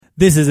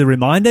This is a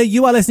reminder,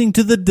 you are listening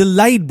to the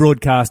delayed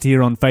broadcast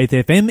here on Faith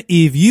FM.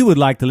 If you would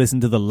like to listen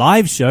to the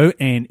live show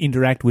and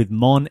interact with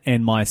Mon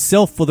and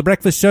myself for the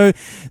breakfast show,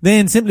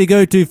 then simply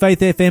go to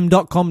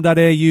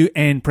faithfm.com.au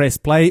and press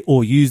play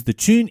or use the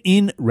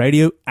TuneIn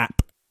radio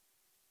app.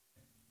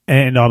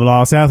 And I'm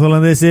Lyle Southwell,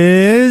 and this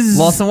is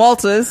Lawson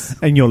Walters.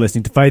 And you're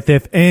listening to Faith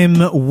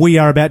FM. We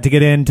are about to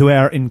get into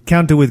our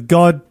encounter with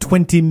God,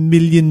 20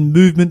 million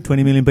movement,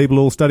 20 million people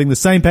all studying the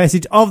same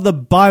passage of the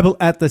Bible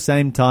at the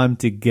same time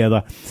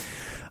together.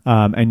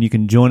 And you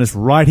can join us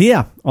right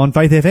here on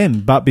Faith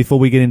FM. But before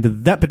we get into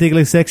that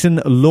particular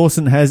section,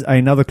 Lawson has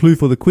another clue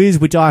for the quiz,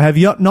 which I have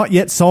not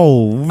yet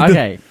solved.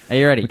 Okay, are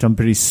you ready? Which I'm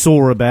pretty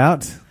sore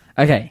about.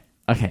 Okay.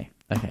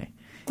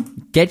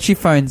 Get your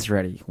phones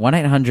ready.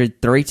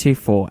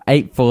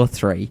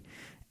 1-800-324-843,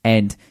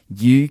 and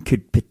you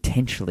could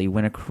potentially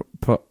win a...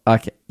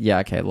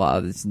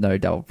 Lyle, there's no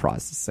double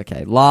prizes.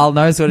 Okay, Lyle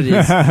knows what it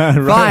is.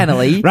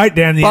 Finally. Right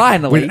down there.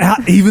 Finally.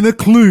 Without even a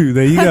clue.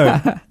 There you go.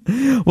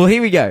 Well,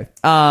 here we go.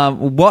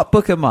 What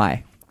book am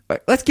I?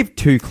 Let's give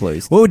two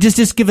clues. Well,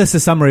 just give us a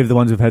summary of the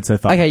ones we've had so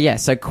far. Okay, yeah.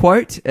 So,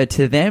 quote,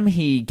 to them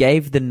he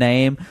gave the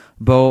name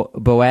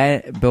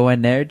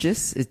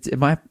Boanerges.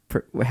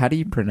 How do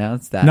you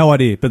pronounce that? No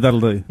idea, but that'll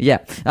do. Yeah.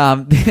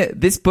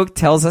 This book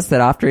tells us that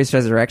after his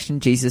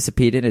resurrection, Jesus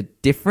appeared in a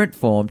different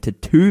form to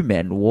two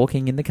men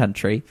walking in the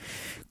country.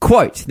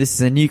 Quote, this is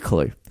a new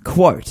clue.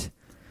 Quote,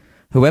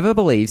 whoever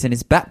believes and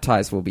is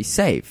baptized will be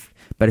saved,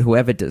 but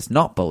whoever does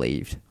not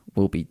believe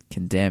will be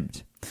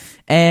condemned.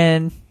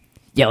 And...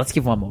 yeah, let's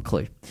give one more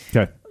clue.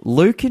 Okay.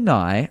 Luke and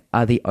I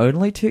are the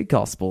only two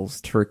Gospels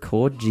to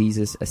record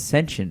Jesus'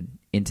 ascension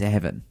into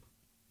heaven.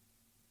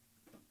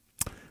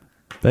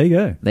 There you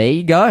go. There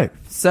you go.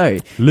 So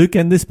Luke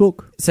and this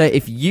book. So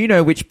if you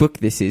know which book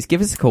this is,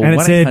 give us a call. And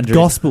it said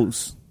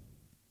Gospels.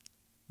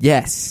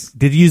 Yes.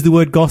 Did you use the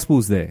word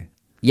Gospels there?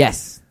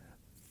 Yes.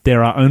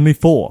 There are only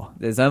 4.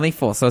 There's only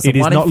 4, so it's a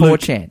 1 in 4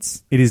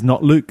 chance. It is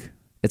not Luke.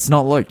 It's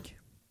not Luke.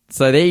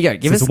 So there you go.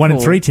 Give us a 1 in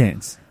 3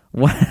 chance.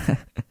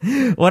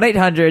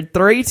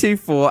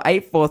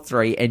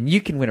 1-800-324-843, and you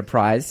can win a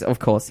prize, of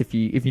course, if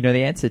you know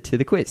the answer to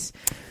the quiz.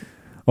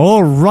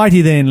 All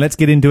righty then, let's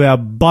get into our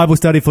Bible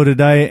study for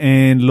today.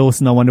 And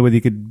Lawson, I wonder whether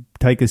you could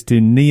take us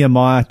to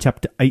Nehemiah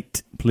chapter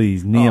 8,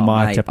 please.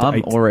 Nehemiah chapter 8.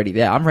 I'm already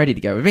there. I'm ready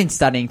to go. We've been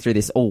studying through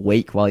this all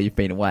week while you've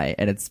been away,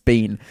 and it's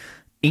been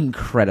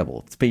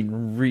incredible. It's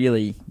been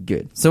really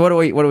good. So what are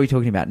we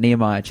talking about?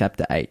 Nehemiah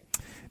chapter 8.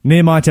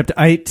 Nehemiah chapter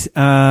 8,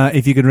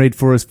 if you can read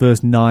for us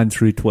verse 9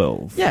 through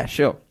 12. Yeah,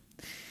 sure.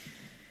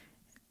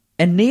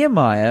 And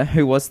Nehemiah,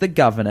 who was the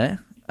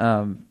governor,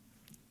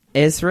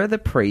 Ezra the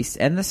priest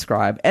and the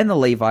scribe and the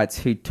Levites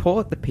who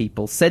taught the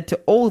people, said to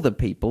all the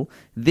people,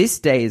 this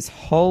day is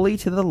holy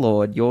to the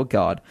Lord your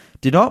God.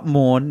 Do not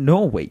mourn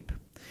nor weep.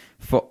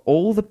 For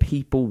all the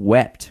people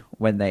wept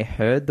when they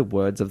heard the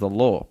words of the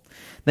law.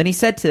 Then he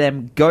said to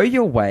them, go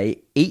your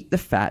way, eat the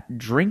fat,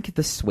 drink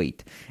the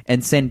sweet,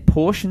 and send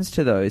portions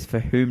to those for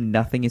whom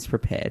nothing is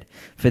prepared.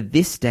 For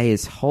this day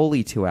is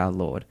holy to our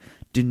Lord.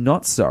 Do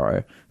not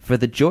sorrow, for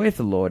the joy of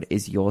the Lord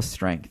is your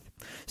strength.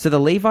 So the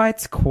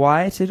Levites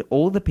quieted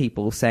all the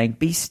people, saying,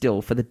 be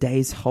still, for the day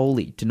is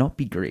holy. Do not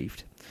be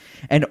grieved.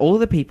 And all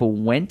the people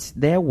went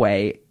their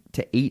way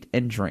to eat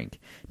and drink,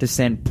 to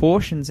send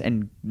portions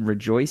and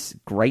rejoice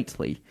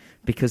greatly,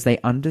 because they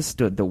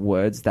understood the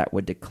words that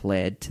were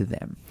declared to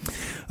them.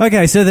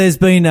 Okay, so there's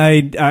been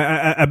a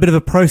bit of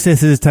a process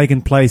that has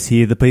taken place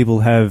here. The people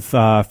have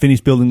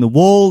finished building the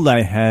wall.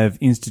 They have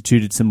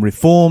instituted some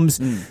reforms.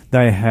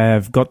 They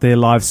have got their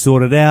lives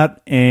sorted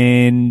out,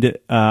 and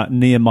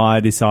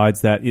Nehemiah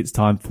decides that it's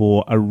time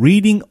for a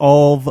reading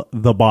of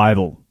the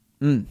Bible.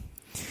 And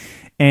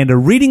a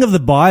reading of the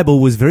Bible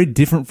was very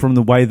different from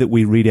the way that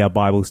we read our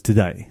Bibles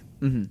today.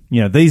 You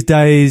know, these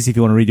days, if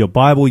you want to read your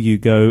Bible, you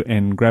go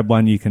and grab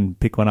one. You can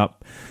pick one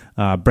up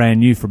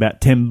brand new for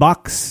about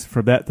 $10 for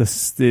about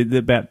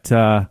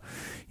the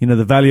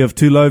value of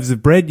 2 loaves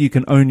of bread. You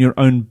can own your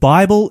own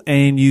Bible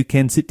and you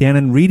can sit down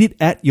and read it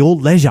at your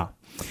leisure.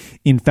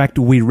 In fact,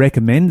 we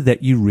recommend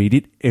that you read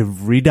it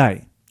every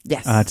day.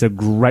 Yes. It's a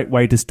great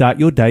way to start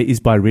your day is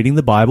by reading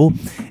the Bible.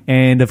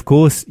 And, of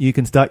course, you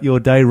can start your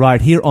day right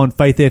here on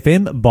Faith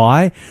FM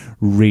by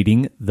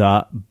reading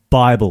the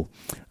Bible,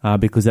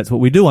 because that's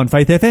what we do on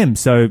Faith FM.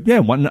 So, yeah,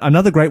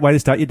 another great way to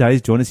start your day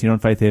is join us here on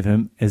Faith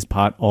FM as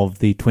part of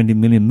the 20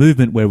 million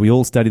movement where we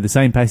all study the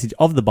same passage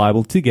of the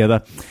Bible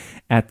together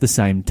at the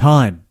same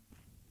time.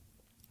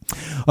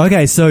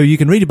 Okay, so you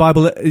can read your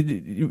Bible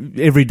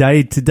every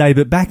day today,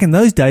 but back in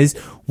those days,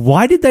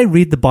 why did they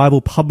read the Bible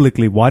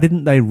publicly? Why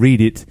didn't they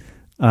read it?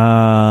 Just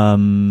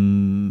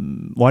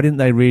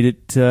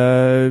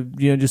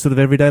sort of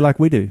every day like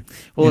we do?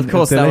 Well, of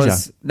course,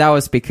 that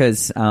was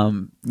because they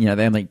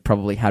only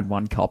probably had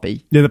one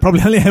copy. Yeah, they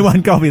probably only had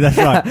one copy. That's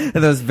right. And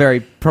there was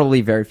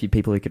probably very few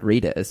people who could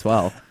read it as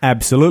well.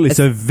 Absolutely.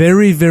 So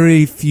very,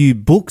 very few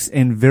books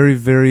and very,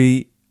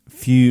 very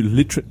few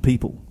literate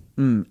people.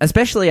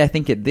 Especially, I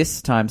think at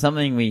this time,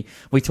 something we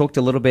talked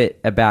a little bit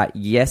about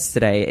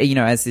yesterday, you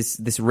know, as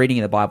this reading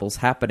of the Bible's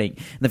happening,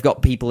 and they've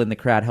got people in the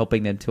crowd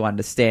helping them to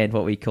understand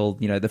what we call,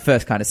 you know, the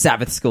first kind of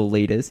Sabbath school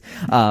leaders.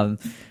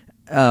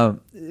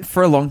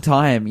 For a long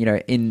time, you know,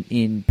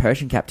 in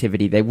Persian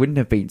captivity, they wouldn't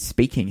have been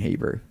speaking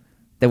Hebrew.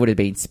 They would have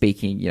been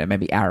speaking, you know,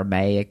 maybe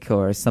Aramaic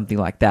or something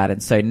like that.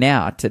 And so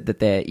now that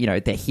they're, you know,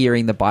 they're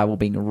hearing the Bible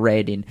being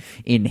read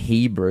in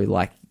Hebrew,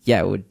 like,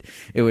 yeah,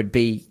 it would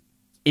be,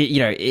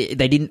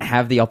 they didn't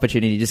have the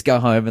opportunity to just go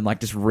home and like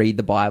just read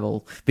the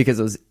Bible because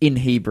it was in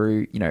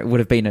Hebrew. You know, it would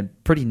have been a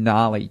pretty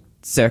gnarly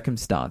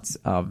circumstance.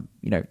 You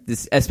know,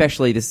 this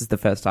is the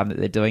first time that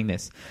they're doing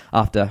this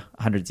after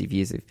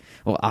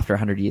after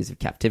 100 years of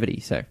captivity.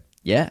 So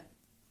yeah,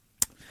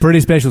 pretty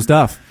special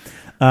stuff.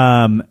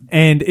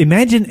 And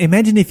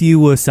imagine if you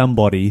were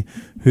somebody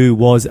who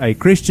was a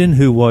Christian,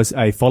 who was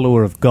a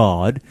follower of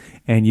God,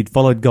 and you'd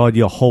followed God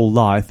your whole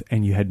life,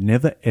 and you had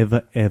never,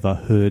 ever, ever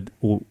heard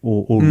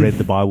or read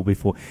the Bible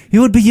before. It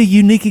would be a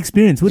unique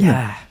experience, wouldn't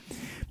it?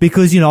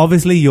 Because, you know,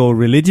 obviously your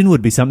religion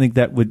would be something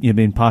that would have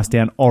been passed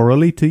down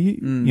orally to you,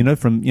 you know,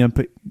 from, you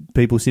know,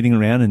 people sitting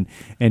around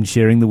and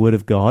sharing the word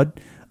of God,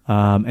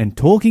 and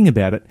talking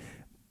about it.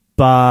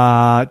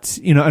 But,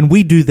 you know, and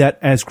we do that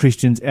as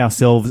Christians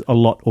ourselves a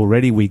lot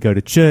already. We go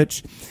to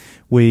church,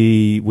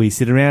 we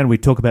sit around, we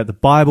talk about the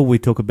Bible, we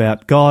talk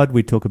about God,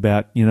 we talk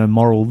about, you know,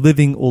 moral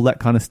living, all that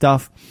kind of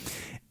stuff.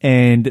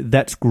 And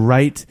that's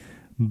great,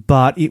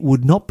 but it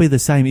would not be the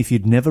same if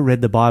you'd never read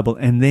the Bible.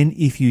 And then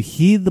if you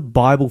hear the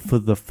Bible for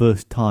the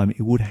first time,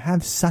 it would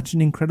have such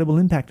an incredible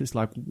impact. It's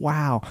like,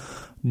 wow,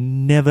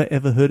 never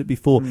ever heard it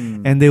before.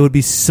 And there would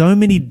be so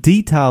many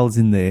details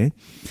in there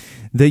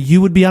that you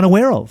would be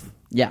unaware of.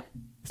 Yeah.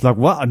 It's like,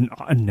 well,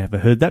 I never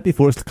heard that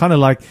before. It's kind of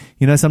like,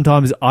 you know,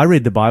 sometimes I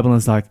read the Bible and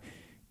it's like,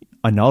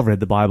 I know I've read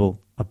the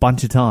Bible a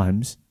bunch of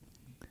times,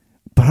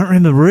 but I don't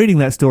remember reading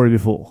that story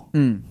before.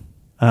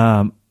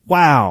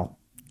 Wow.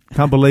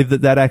 Can't believe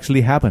that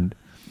actually happened.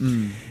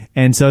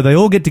 And so they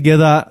all get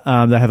together,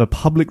 they have a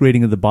public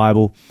reading of the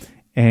Bible,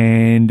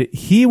 and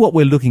here what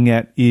we're looking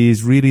at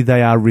is really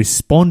they are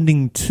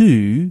responding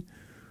to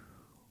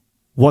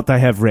what they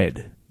have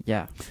read.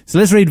 Yeah. So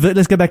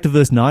let's go back to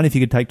verse 9. If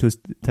you could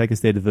take us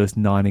there to verse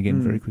 9 again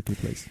very quickly,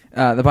 please.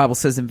 The Bible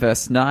says in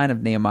verse 9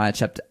 of Nehemiah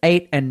chapter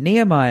 8, "And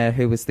Nehemiah,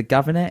 who was the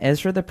governor,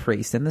 Ezra the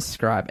priest, and the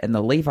scribe, and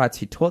the Levites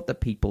who taught the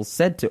people,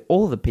 said to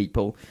all the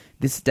people,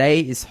 'This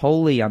day is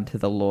holy unto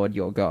the Lord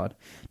your God.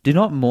 Do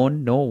not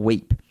mourn nor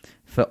weep.'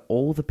 For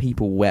all the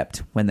people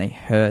wept when they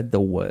heard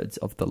the words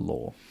of the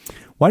law."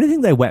 Why do you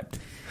think they wept?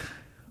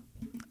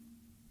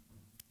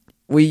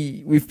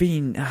 We've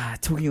been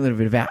talking a little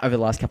bit about over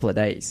the last couple of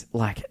days.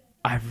 Like,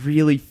 I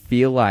really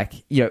feel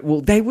like, you know,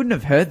 well, they wouldn't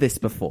have heard this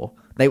before.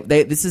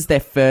 This is their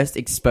first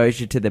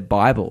exposure to the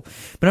Bible.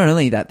 But not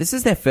only that, this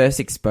is their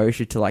first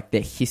exposure to like their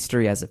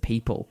history as a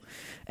people.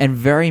 And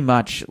very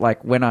much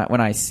like when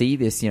I see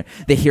this, you know,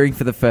 they're hearing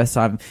for the first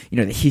time, you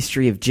know, the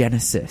history of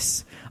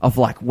Genesis, of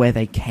like where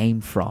they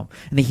came from.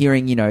 And they're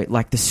hearing, you know,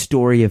 like the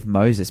story of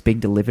Moses being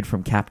delivered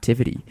from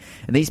captivity.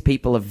 And these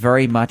people are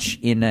very much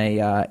in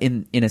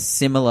a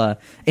similar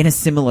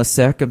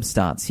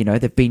circumstance. You know,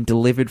 they've been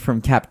delivered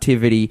from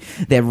captivity.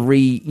 They're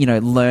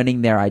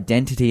learning their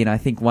identity. And I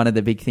think one of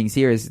the big things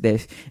here is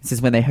it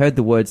says when they heard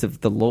the words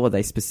of the law,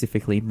 they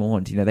specifically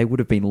mourned. You know, they would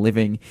have been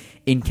living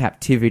in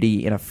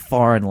captivity in a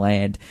foreign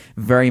land,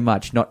 very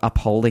much not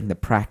upholding the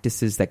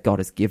practices that God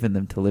has given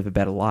them to live a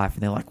better life.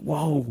 And they're like,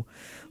 whoa,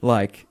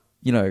 like,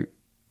 you know,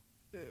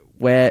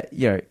 where,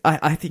 you know,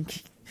 I think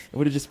it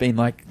would have just been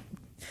like,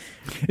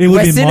 it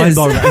would be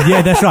mind-boggling.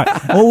 Yeah, that's right.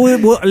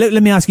 Well,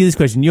 let me ask you this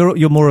question.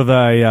 You're more of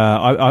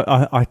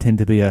I tend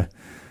to be a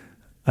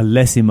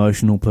less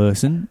emotional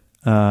person.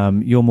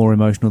 You're more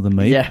emotional than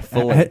me. Yeah,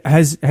 fully.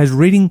 Has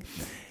reading,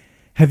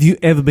 have you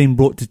ever been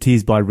brought to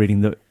tears by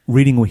reading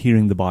or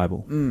hearing the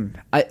Bible?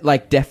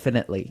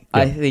 Definitely. Yeah.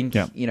 I think,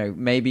 you know,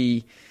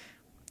 maybe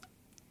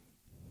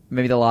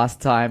the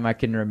last time I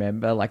can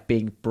remember like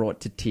being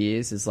brought to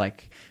tears is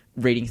like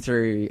reading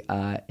through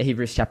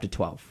Hebrews chapter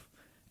 12.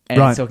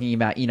 And it's talking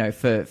about, you know,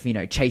 for you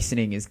know,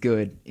 chastening is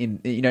good.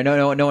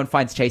 No one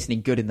finds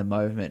chastening good in the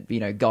moment. You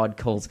know, God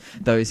calls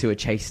those who are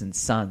chastened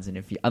sons,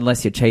 and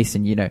unless you're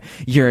chastened, you know,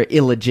 you're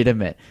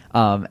illegitimate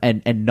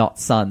and not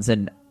sons.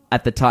 And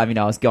at the time, you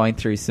know, I was going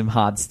through some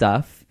hard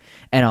stuff.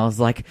 And I was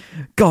like,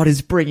 God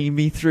is bringing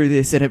me through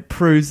this, and it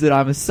proves that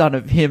I'm a son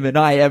of Him, and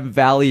I am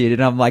valued.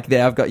 And I'm like,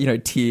 there, I've got, you know,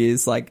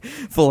 tears like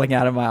falling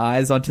out of my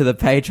eyes onto the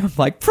page. I'm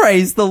like,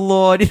 praise the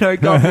Lord, you know,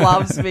 God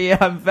loves me.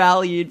 I'm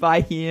valued by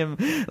Him.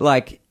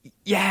 Like,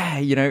 yeah,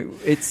 you know,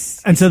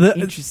 it's an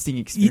interesting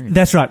experience.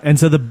 That's right. And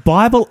so the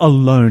Bible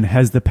alone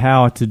has the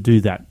power to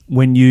do that.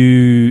 When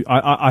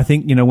I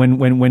think, you know,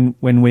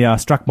 when we are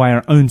struck by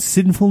our own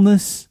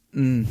sinfulness,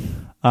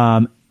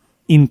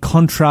 in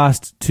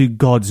contrast to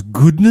God's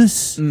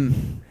goodness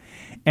and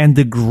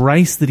the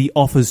grace that He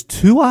offers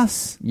to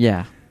us.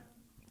 Yeah.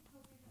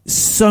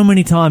 So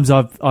many times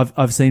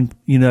I've seen,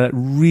 you know, that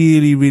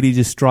really, really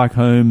just strike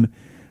home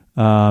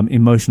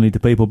emotionally to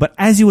people. But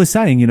as you were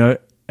saying, you know,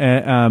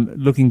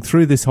 looking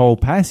through this whole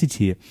passage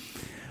here,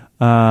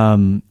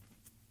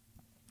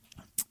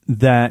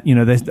 that, you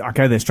know,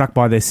 they're struck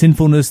by their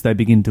sinfulness, they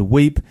begin to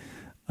weep,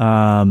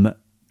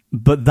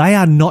 but they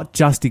are not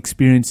just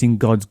experiencing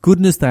God's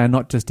goodness, they are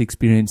not just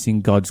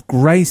experiencing God's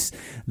grace,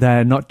 they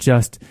are not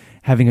just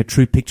having a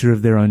true picture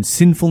of their own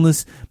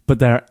sinfulness, but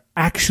they are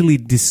actually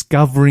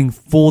discovering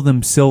for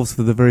themselves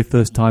for the very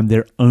first time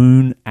their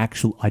own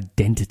actual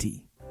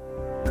identity.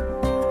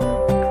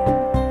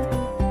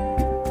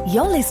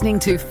 You're listening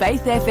to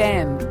Faith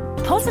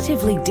FM,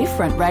 positively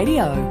different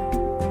radio.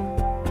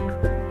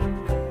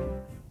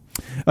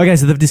 Okay,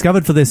 so they've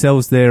discovered for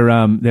themselves their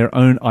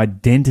own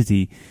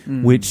identity,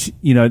 which,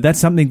 you know, that's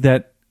something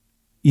that,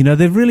 you know,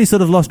 they've really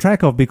sort of lost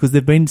track of because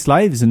they've been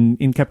slaves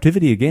and in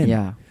captivity again.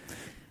 Yeah.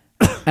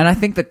 And I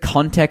think the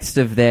context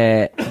of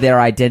their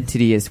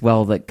identity as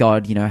well, that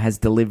God, you know, has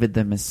delivered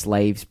them as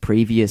slaves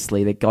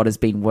previously, that God has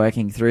been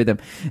working through them.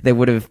 They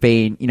would have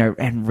been, you know,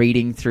 and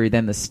reading through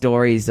them the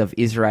stories of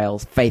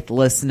Israel's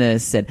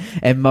faithlessness and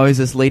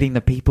Moses leading the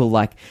people,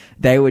 like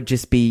they would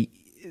just be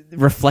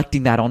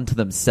reflecting that onto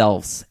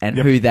themselves and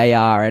who they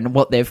are and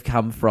what they've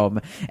come from.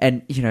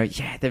 And, you know,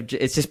 yeah,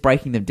 it's just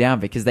breaking them down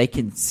because they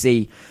can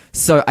see.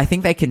 So I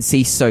think they can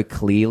see so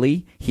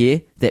clearly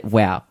here that,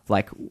 wow,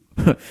 like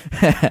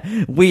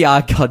we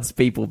are God's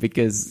people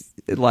because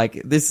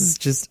like this is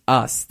just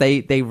us.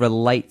 They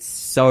relate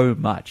so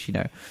much, you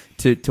know,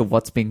 to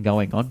what's been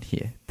going on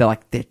here. They're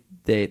like,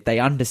 they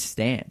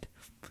understand.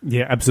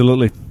 Yeah,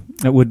 absolutely.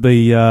 It would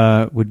be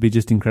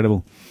just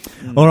incredible.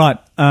 All right.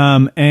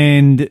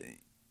 And,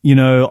 you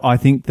know, I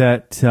think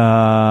that,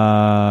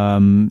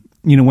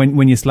 you know,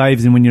 when you're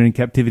slaves and when you're in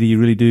captivity, you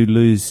really do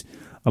lose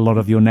a lot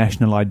of your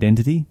national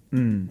identity.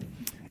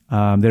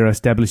 They're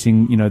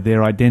establishing, you know,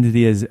 their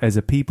identity as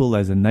a people,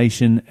 as a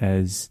nation,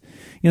 as,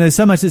 you know,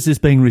 so much that's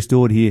just being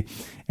restored here.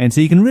 And so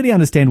you can really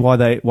understand why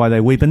they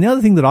weep. And the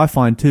other thing that I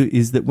find too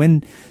is that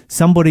when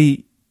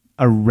somebody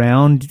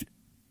around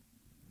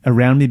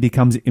me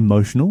becomes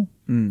emotional,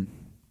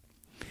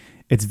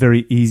 it's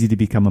very easy to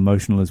become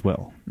emotional as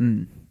well.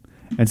 And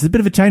it's a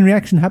bit of a chain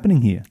reaction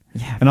happening here.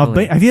 Yeah, and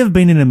have you ever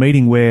been in a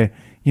meeting where,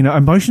 you know,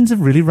 emotions have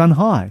really run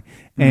high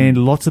and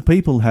lots of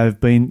people have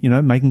been, you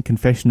know, making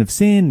confession of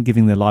sin,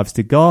 giving their lives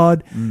to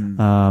God,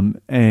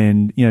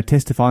 and, you know,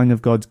 testifying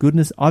of God's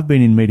goodness. I've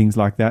been in meetings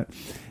like that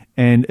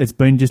and it's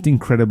been just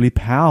incredibly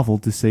powerful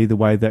to see the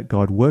way that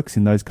God works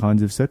in those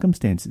kinds of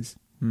circumstances.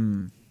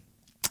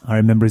 I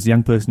remember as a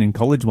young person in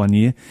college one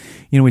year,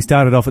 you know, we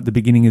started off at the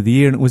beginning of the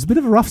year and it was a bit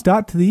of a rough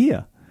start to the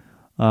year.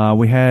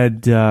 We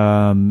had, you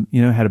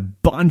know, had a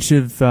bunch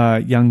of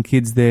young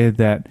kids there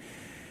that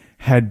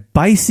had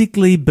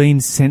basically been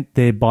sent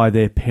there by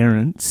their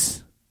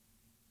parents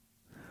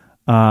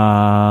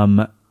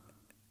because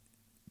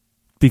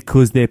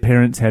their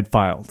parents had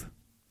failed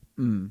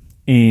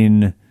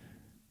in,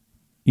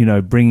 you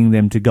know, bringing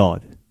them to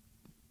God,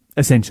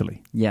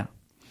 essentially. Yeah.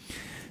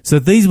 So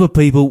these were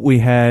people we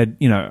had,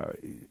 you know,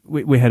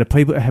 we had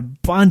a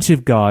bunch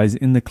of guys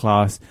in the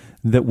class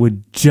that were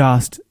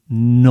just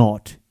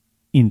not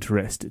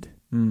interested.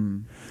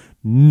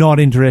 Not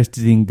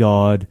interested in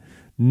God,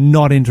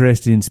 not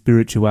interested in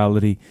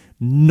spirituality,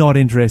 not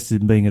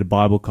interested in being at a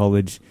Bible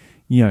college,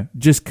 you know,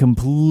 just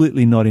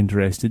completely not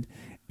interested.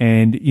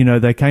 And, you know,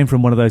 they came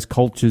from one of those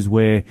cultures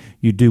where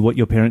you do what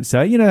your parents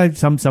say. You know,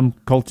 some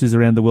cultures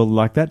around the world are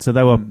like that. So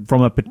they were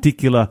from a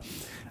particular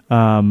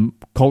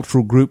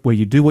cultural group where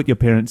you do what your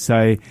parents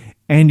say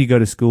and you go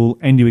to school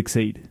and you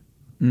exceed.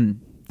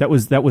 That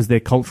was their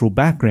cultural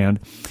background.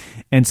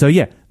 And so,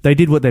 yeah, they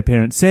did what their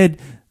parents said.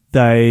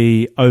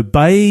 They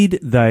obeyed.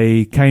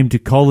 They came to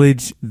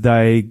college.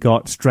 They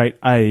got straight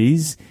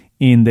A's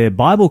in their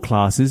Bible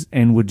classes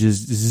and were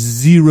just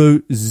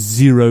zero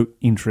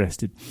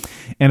interested.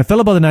 And a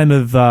fellow by the name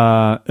of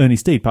Ernie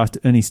Steed, Pastor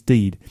Ernie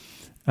Steed,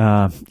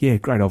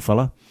 great old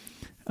fella,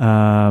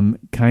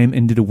 came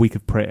and did a week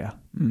of prayer.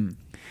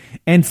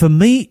 And for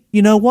me,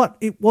 you know what?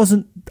 It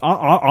wasn't.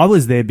 I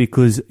was there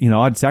because, you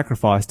know, I'd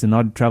sacrificed and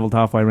I'd travelled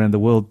halfway around the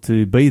world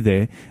to be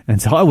there,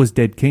 and so I was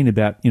dead keen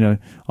about, you know,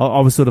 I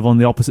was sort of on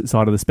the opposite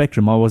side of the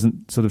spectrum. I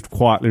wasn't sort of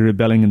quietly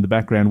rebelling in the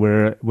background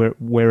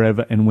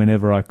wherever and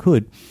whenever I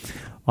could.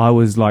 I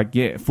was like,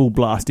 yeah, full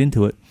blast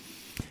into it,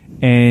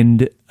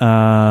 and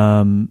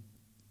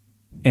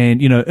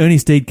you know, Ernie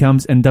Steed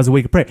comes and does a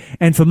week of prayer,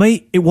 and for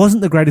me, it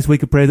wasn't the greatest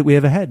week of prayer that we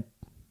ever had,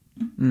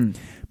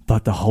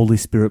 but the Holy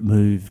Spirit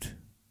moved.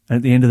 And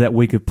at the end of that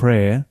week of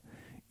prayer,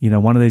 you know,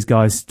 one of these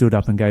guys stood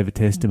up and gave a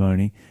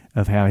testimony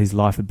of how his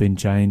life had been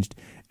changed.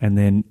 And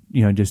then,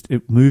 you know, just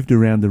it moved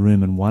around the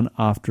room and one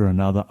after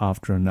another,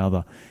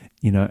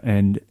 you know,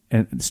 and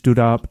stood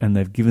up and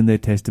they've given their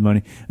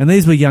testimony. And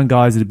these were young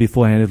guys that had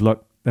beforehand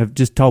have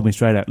just told me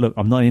straight out, look,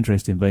 I'm not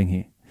interested in being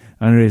here.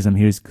 The only reason I'm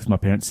here is because my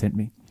parents sent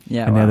me.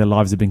 Yeah, and now their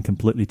lives have been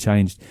completely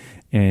changed.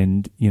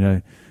 And, you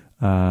know,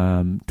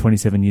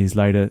 27 years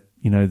later,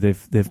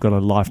 they've got a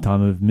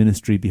lifetime of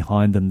ministry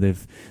behind them.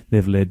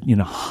 They've led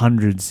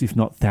hundreds, if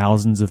not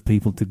thousands, of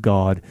people to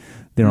God.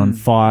 They're on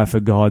fire for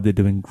God. They're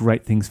doing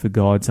great things for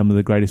God. Some of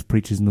the greatest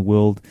preachers in the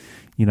world,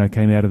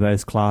 came out of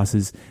those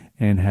classes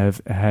and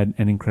have had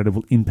an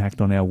incredible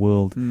impact on our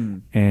world.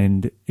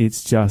 And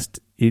it's just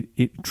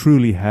it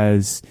truly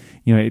has,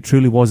 it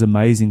truly was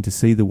amazing to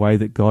see the way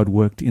that God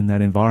worked in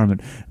that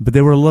environment. But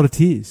there were a lot of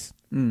tears.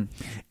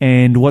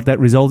 And what that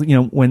resulted,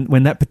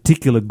 when that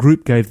particular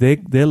group gave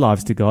their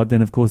lives to God,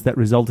 then of course that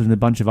resulted in a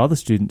bunch of other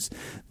students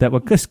that were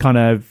just kind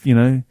of,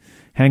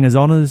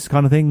 hangers-oners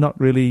kind of thing, not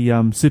really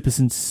super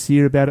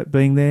sincere about it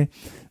being there,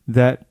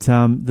 that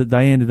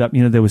they ended up,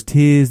 there was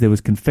tears, there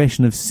was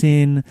confession of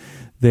sin,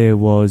 there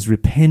was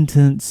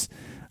repentance,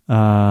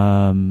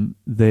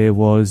 there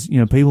was,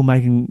 people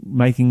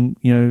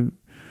making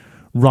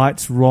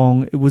rights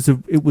wrong. It was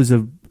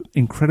a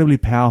incredibly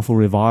powerful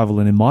revival,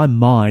 and in my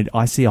mind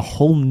I see a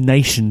whole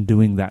nation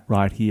doing that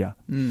right here.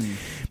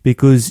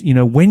 Because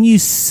when you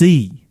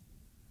see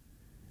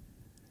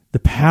the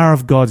power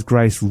of God's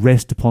grace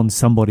rest upon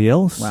somebody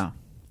else, wow,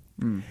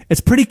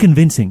 it's pretty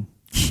convincing.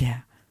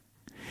 Yeah,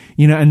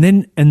 and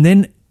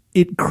then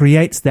it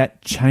creates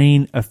that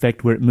chain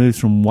effect where it moves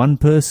from one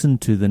person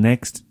to the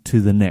next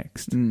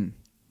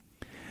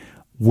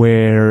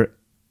where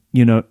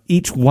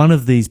each one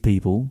of these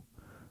people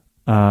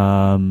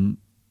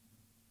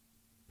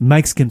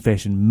makes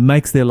confession,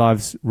 makes their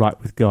lives right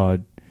with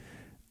God,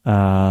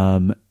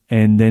 and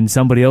then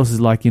somebody else is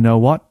like, you know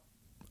what,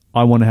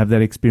 I want to have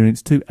that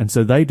experience too, and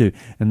so they do,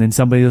 and then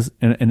somebody else,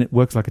 and it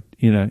works like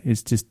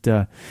it's just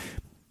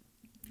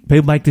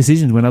people make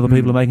decisions when other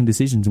people are making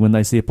decisions. When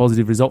they see a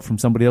positive result from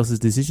somebody else's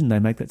decision, they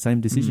make that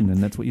same decision,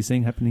 and that's what you're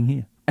seeing happening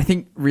here. I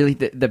think really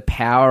the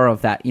power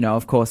of that,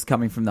 of course,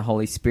 coming from the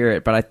Holy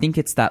Spirit, but I think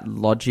it's that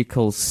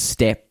logical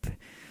step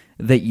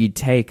that you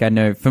take. I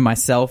know for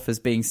myself, as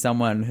being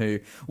someone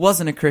who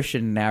wasn't a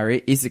Christian, now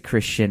is a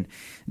Christian,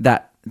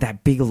 that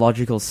big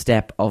logical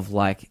step of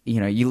like,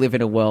 you live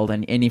in a world,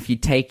 and if you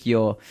take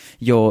your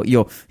view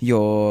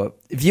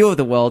of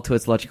the world to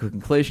its logical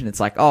conclusion, it's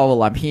like, oh,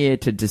 well, I'm here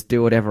to just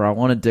do whatever I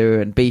want to do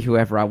and be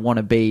whoever I want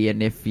to be,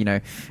 and if,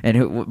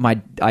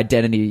 my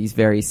identity is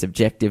very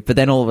subjective, but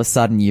then all of a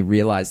sudden you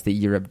realize that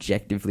you're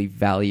objectively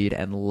valued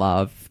and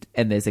loved,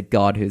 and there's a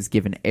God who's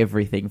given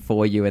everything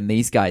for you. And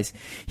these guys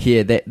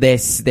here, they've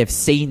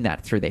seen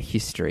that through their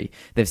history.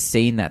 They've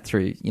seen that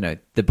through,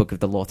 the book of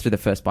the law, through the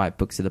first 5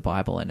 books of the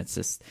Bible. And it's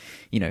just,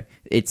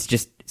 it's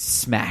just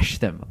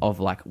smashed them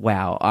of like,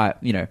 wow,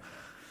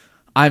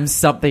 I'm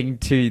something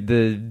to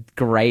the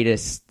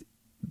greatest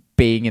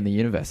being in the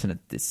universe. And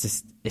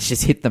it's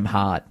just hit them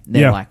hard. And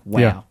they're like,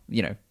 wow,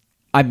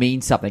 I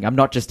mean something. I'm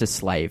not just a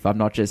slave. I'm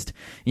not just,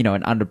 an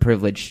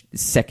underprivileged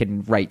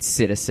second-rate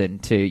citizen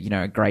to,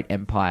 a great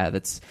empire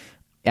that's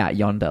out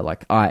yonder.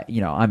 Like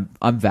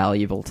I'm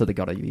valuable to the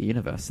God of the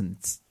universe, and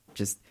it's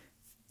just,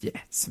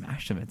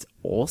 smash them. It's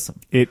awesome.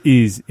 It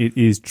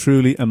is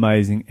truly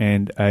amazing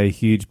and a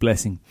huge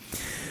blessing.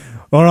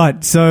 All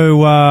right, so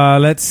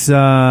let's.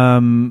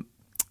 Oh,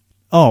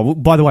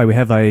 by the way, we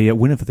have a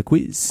winner for the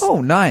quiz. Oh,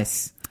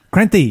 nice.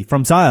 Cranty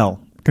from Sale.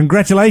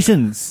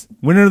 Congratulations.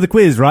 Winner of the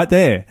quiz right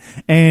there.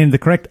 And the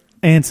correct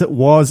answer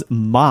was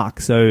Mark.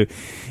 So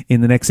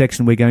in the next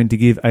section, we're going to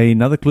give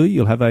another clue.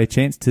 You'll have a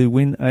chance to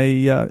win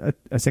a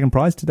second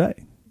prize today.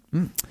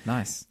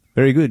 Nice.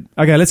 Very good.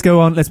 Okay, let's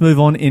go on. Let's move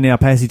on in our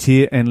passage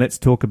here, and let's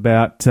talk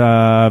about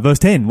verse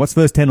 10. What's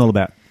verse 10 all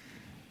about?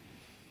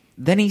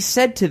 Then he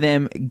said to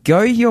them,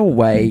 "Go your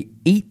way,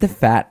 eat the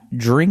fat,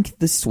 drink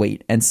the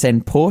sweet, and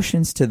send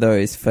portions to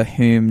those for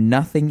whom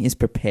nothing is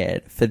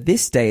prepared. For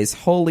this day is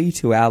holy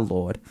to our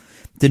Lord.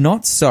 Do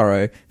not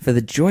sorrow, for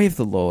the joy of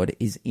the Lord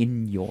is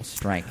in your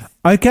strength."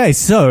 Okay,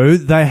 so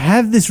they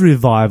have this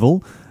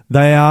revival.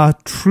 They are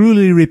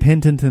truly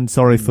repentant and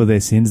sorry for their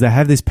sins. They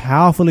have this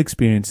powerful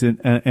experience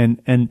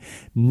and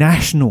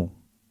national,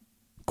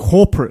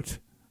 corporate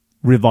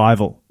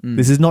revival.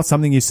 This is not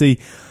something you see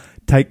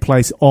take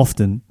place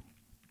often.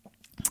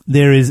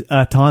 There is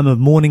a time of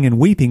mourning and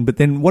weeping, but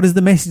then what is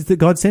the message that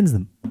God sends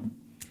them?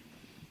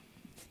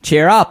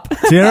 Cheer up.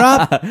 Cheer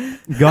up.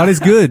 God is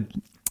good.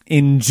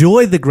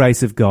 Enjoy the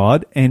grace of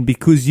God, and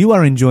because you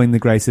are enjoying the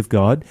grace of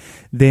God,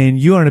 then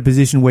you are in a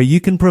position where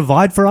you can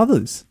provide for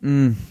others.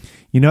 And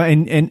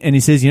he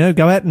says,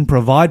 go out and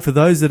provide for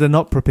those that are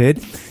not prepared.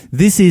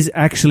 This is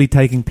actually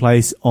taking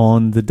place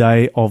on the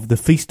day of the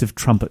Feast of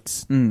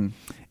Trumpets. And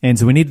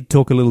so we need to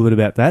talk a little bit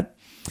about that.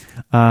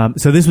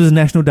 So this was a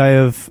national day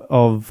of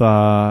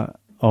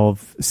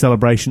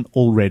celebration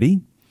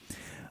already,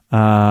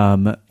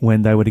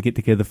 when they were to get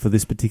together for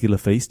this particular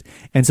feast.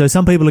 And so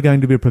some people are going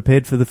to be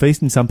prepared for the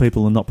feast and some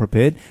people are not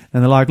prepared.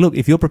 And they're like, look,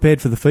 if you're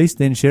prepared for the feast,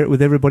 then share it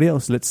with everybody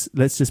else. Let's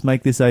just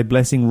make this a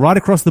blessing right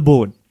across the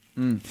board.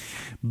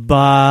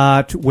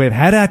 But we've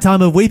had our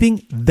time of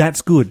weeping.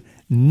 That's good.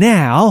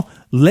 Now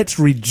let's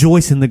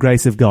rejoice in the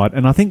grace of God.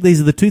 And I think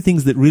these are the two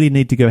things that really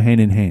need to go hand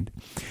in hand.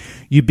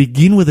 You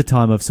begin with a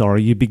time of sorrow.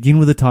 You begin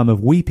with a time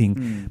of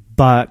weeping,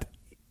 but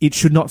it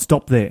should not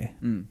stop there.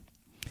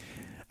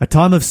 A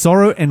time of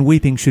sorrow and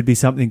weeping should be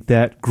something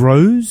that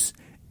grows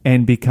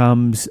and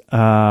becomes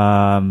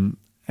a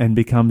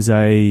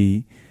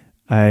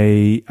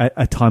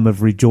time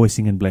of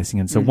rejoicing and blessing.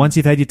 And so once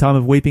you've had your time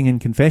of weeping and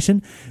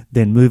confession,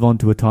 then move on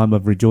to a time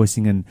of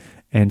rejoicing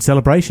and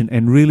celebration,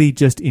 and really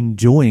just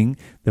enjoying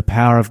the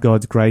power of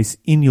God's grace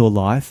in your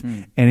life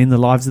and in the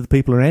lives of the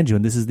people around you.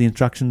 And this is the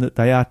instruction that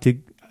they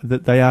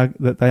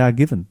are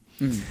given.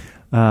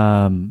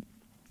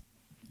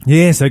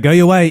 So go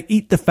your way,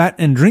 eat the fat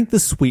and drink the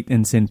sweet,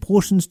 and send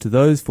portions to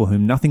those for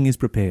whom nothing is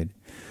prepared.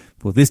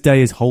 For this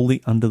day is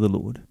holy unto the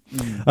Lord.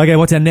 Okay,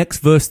 what's our next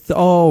verse?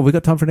 We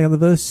got time for another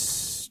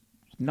verse?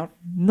 Not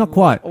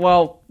quite.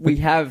 Well, we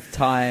have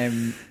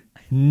time.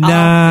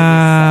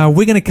 Nah,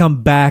 we're going to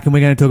come back and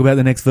we're going to talk about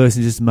the next verse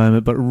in just a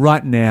moment. But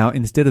right now,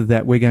 instead of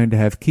that, we're going to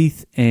have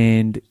Keith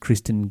and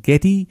Kristen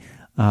Getty.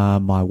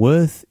 My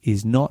worth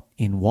is not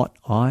in what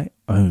I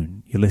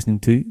own. You're listening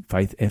to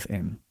Faith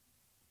FM.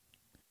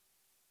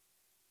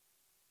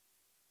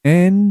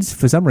 And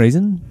for some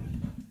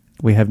reason,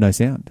 we have no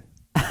sound.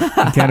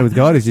 Encounter with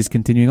God is just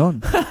continuing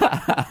on.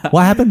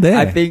 What happened there?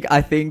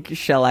 I think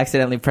Shell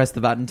accidentally pressed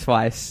the button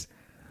twice.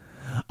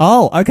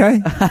 Oh,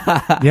 okay.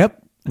 Yep.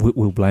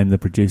 We'll blame the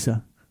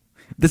producer.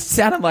 This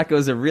sounded like it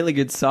was a really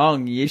good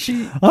song,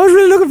 Yishi. I was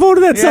really looking forward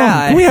to that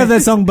song. Can we have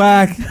that song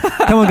back?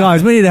 Come on,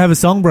 guys. We need to have a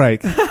song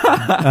break.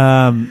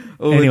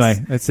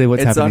 Anyway, let's see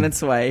what's happening. It's on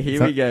its way.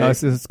 Here we go.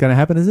 It's going to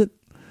happen, is it?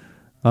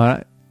 All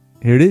right.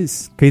 Here it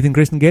is. Keith and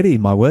Kristen Getty.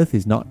 My worth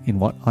is not in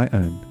what I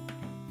own.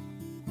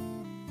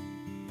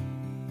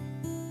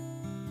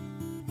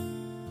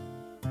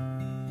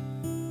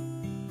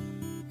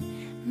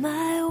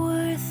 My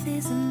worth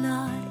is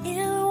not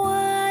in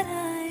what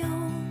I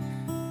own,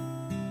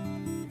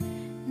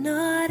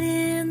 not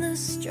in the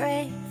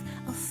strength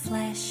of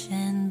flesh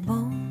and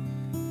bone,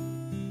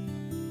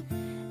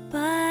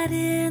 but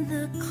in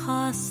the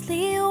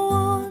costly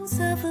wounds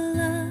of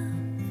love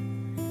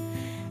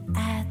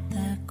at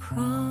the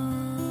cross.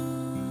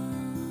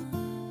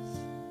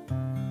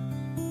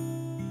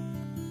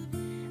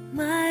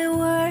 My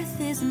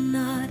worth is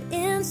not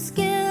in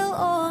skill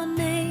or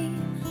name,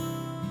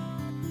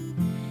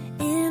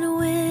 in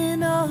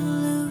win or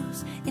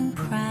lose, in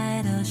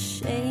pride or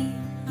shame,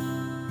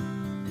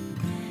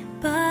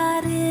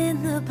 but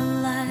in the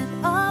blood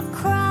of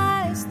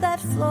Christ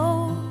that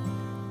flowed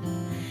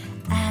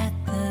at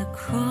the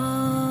cross.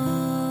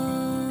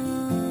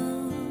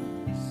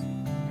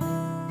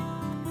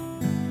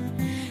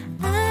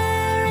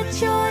 I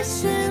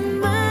rejoice in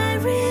my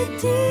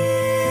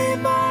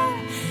Redeemer,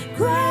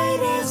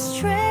 greatest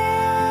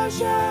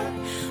treasure,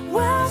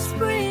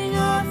 wellspring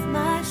of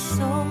my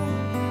soul.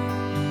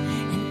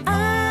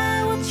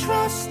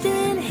 Trust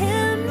in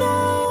Him,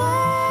 no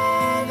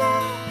other.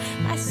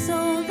 My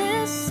soul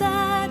is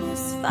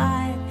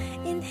satisfied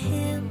in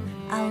Him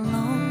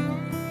alone.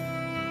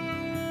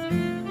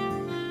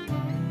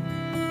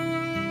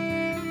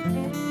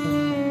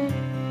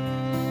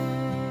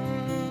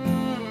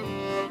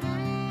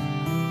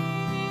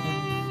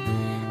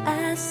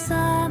 As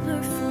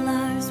summer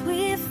flowers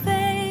we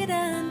fade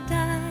and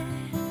die,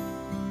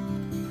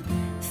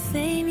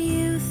 fame,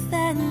 youth,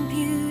 and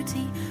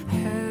beauty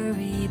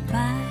hurry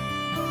by.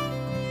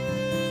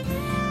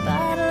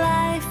 But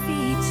life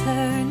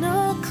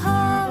eternal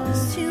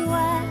calls to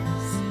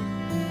us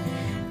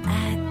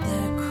at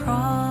the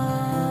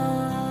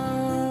cross.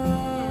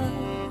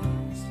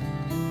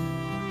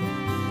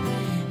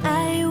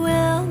 I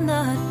will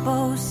not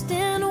boast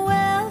in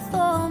wealth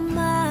or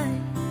might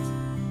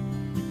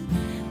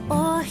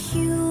or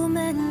human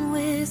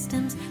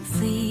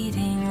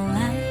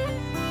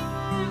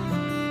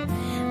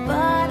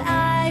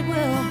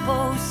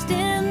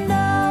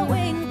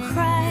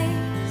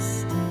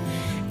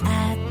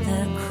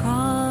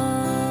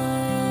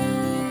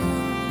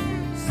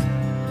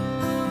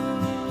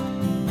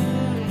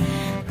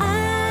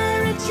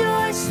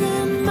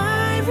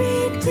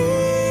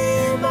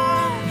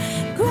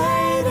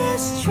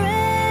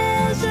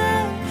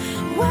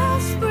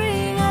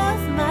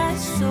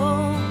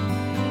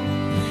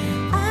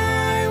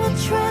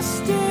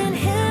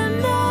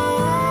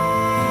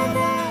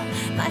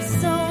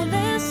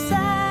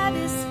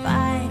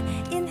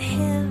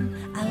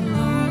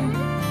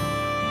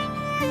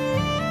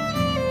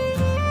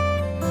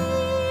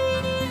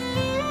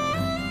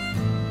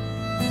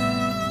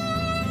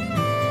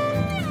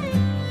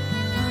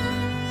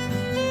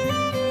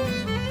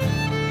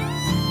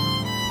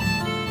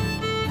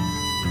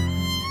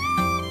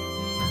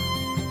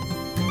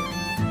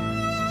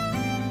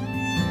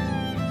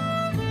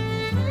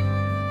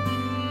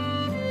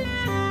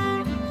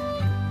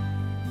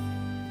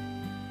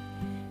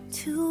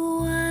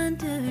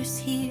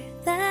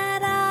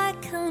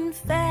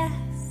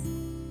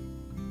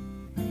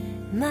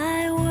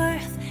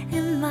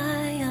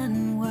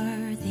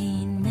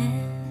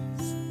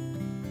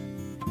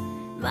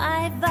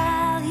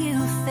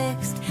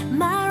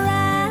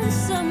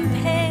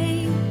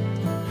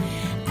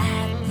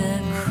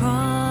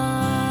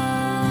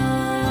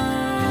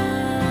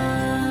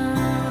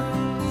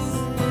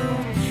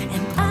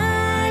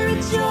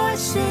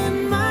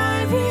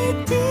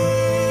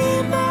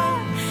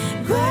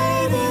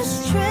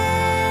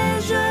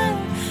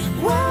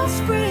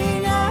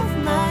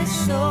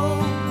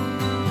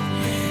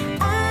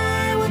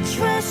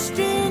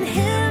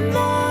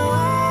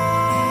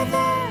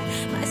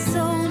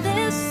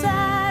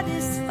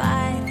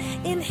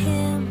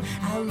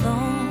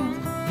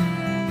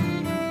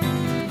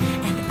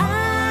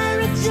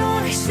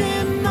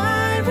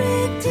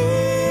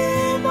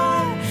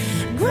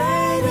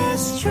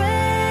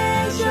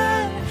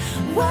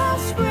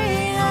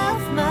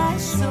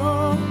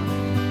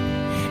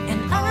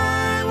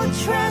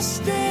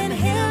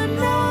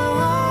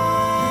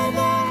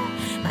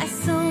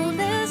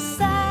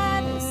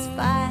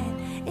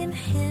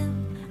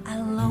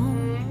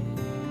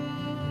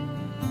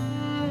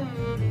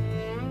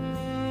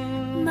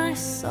my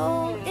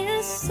soul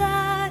is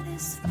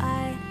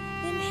satisfied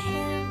in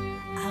Him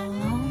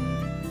alone.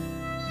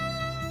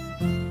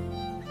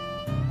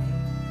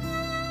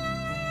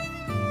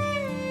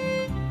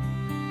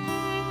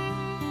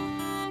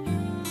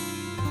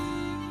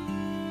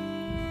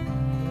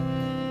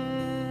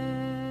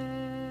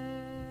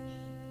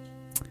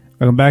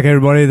 Welcome back,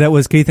 everybody. That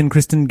was Keith and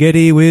Kristen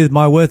Getty with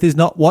My Worth Is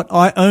Not What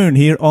I Own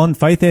here on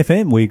Faith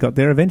FM. We got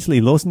there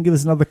eventually. Lawson, give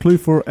us another clue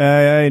for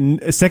a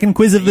second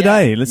quiz of the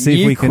day. Let's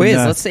see if we can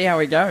Let's see how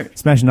we go.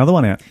 smash another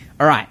one out.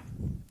 All right.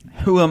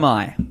 Who am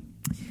I?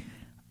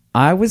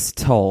 I was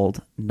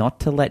told not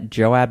to let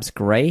Joab's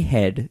grey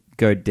head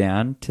go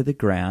down to the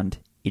ground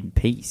in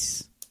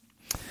peace.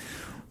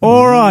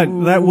 All right,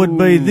 that would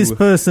be this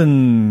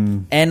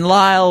person. And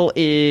Lyle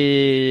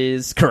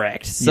is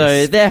correct. So,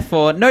 Yes.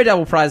 therefore, no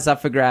double prizes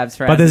up for grabs.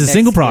 For But our there's a next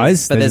single quiz.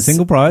 prize. But There's a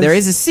single prize. There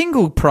is a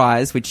single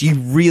prize, which you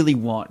really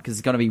want, because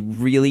it's going to be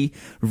really,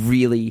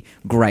 really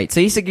great.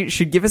 So you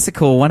should give us a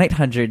call,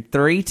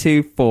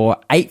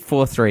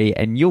 1-800-324-843,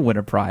 and you'll win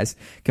a prize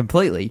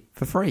completely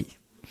for free.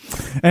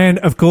 And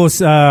of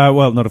course,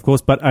 well, not of course,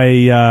 but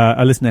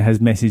a listener has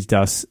messaged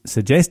us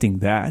suggesting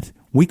that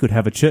we could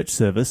have a church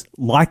service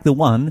like the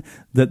one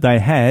that they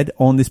had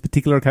on this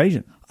particular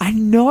occasion. I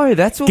know,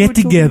 that's what Get we were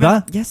talking together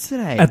about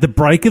yesterday. at the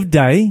break of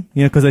day,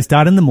 you know, because they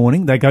start in the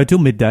morning, they go till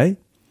midday,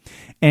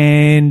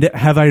 and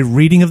have a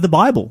reading of the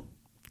Bible.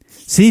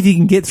 See if you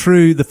can get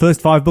through the first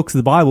 5 books of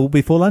the Bible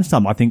before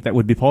lunchtime. I think that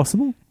would be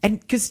possible. And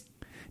because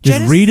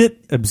Just read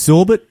it,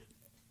 absorb it.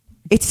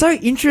 it's so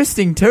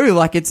interesting too.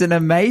 Like, it's an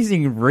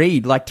amazing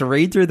read. Like, to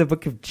read through the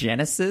book of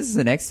Genesis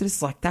and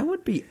Exodus, like, that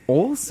would be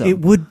awesome. It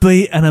would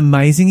be an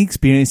amazing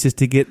experience just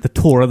to get the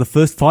Torah, the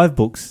first 5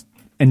 books,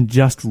 and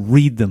just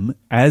read them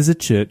as a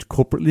church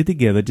corporately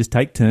together. Just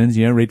take turns,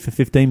 you know, read for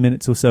 15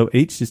 minutes or so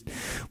each. Just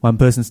one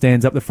person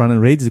stands up the front and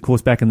reads. Of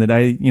course, back in the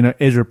day, you know,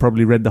 Ezra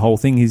probably read the whole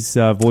thing. His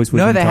voice was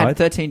no, they untied. had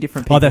 13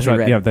 different people. Oh, that's who right.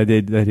 read. Yeah, they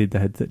did. They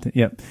had 13.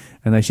 Yeah,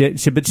 and they share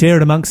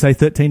it amongst, say,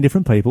 13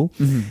 different people,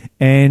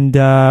 and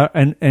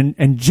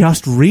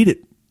just read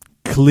it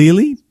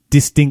clearly,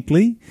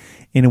 distinctly,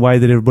 in a way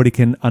that everybody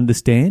can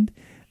understand.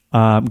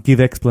 Give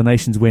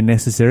explanations where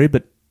necessary,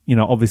 but you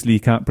know, obviously you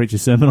can't preach a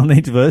sermon on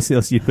each verse,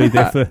 else you'd be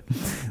there for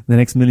the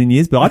next million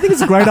years. But I think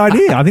it's a great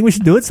idea. I think we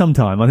should do it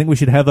sometime. I think we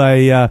should have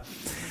a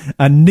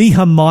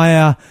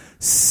Nehemiah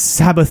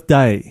Sabbath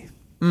day.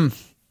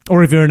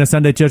 Or if you're in a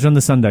Sunday church on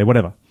the Sunday,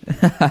 whatever.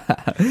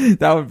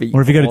 That would be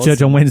Or if you go to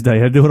church on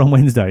Wednesday, do it on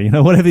Wednesday. You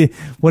know,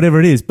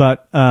 whatever it is.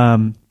 But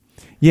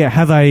yeah,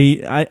 have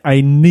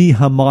a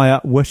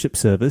Nehemiah worship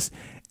service,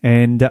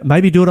 and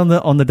maybe do it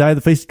on the day of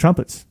the Feast of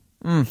Trumpets.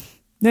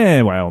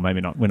 Yeah, well,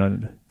 maybe not. We're not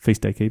into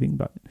feast day keeping,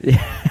 but you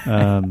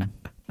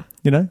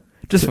know,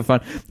 just for fun.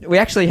 We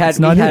actually had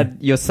an idea. had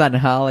your son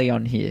Harley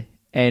on here,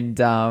 and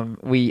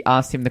we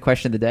asked him the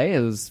question of the day. It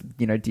was,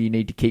 you know, do you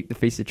need to keep the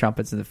Feast of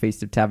Trumpets and the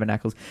Feast of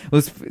Tabernacles? It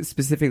was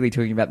specifically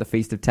talking about the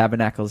Feast of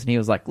Tabernacles, and he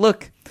was like,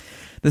 "Look,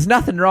 there's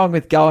nothing wrong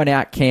with going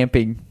out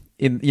camping.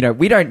 You know,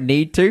 we don't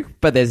need to,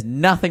 but there's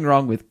nothing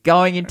wrong with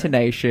going into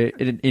nature,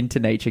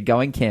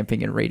 going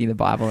camping and reading the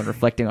Bible and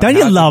reflecting on." Don't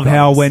you love good God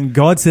how is. when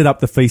God set up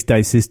the feast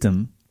day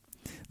system,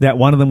 that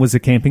one of them was a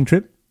camping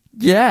trip?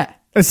 Yeah.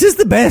 It's just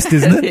the best,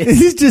 isn't it? It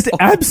is. It's just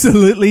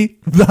absolutely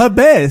the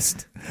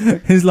best.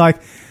 It's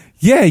like,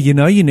 yeah, you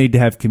know, you need to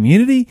have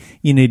community,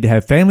 you need to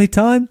have family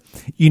time,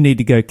 you need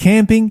to go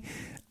camping.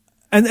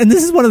 And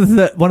this is one of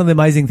the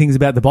amazing things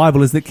about the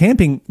Bible is that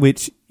camping,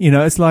 which, you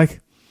know, it's like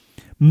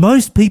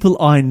most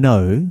people I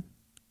know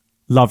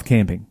love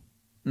camping.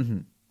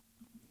 Mm-hmm.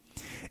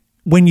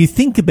 When you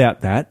think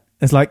about that,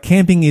 it's like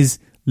camping is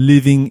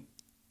living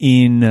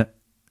in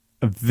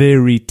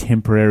very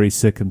temporary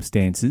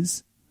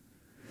circumstances,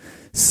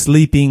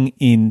 sleeping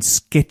in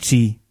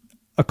sketchy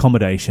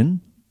accommodation,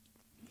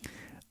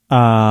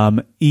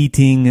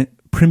 eating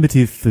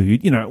primitive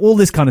food, you know, all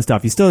this kind of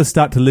stuff. You still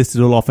start to list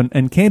it all off,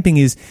 and camping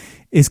is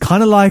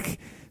kind of like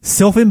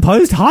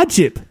self-imposed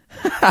hardship.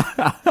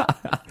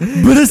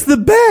 But it's the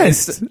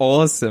best. It's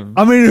awesome.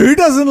 I mean, who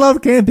doesn't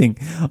love camping?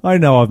 I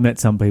know I've met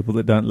some people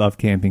that don't love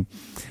camping.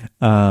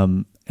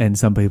 And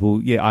some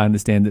people, yeah, I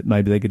understand that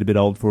maybe they get a bit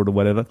old for it or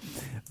whatever.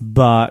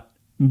 But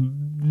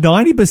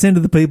 90%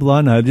 of the people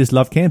I know just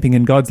love camping.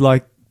 And God's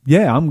like,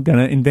 yeah, I'm going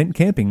to invent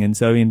camping. And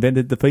so he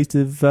invented the Feast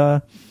of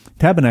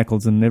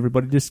Tabernacles, and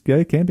everybody just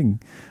go camping.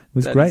 It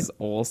was great. That's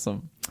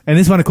awesome. And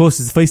this one, of course,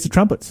 is the Feast of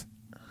Trumpets.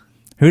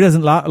 Who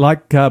doesn't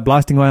like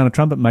blasting away on a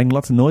trumpet, making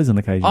lots of noise on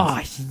occasion?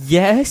 Oh,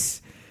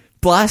 yes.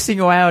 Blasting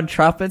away on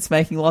trumpets,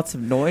 making lots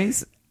of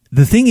noise.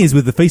 The thing is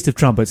with the Feast of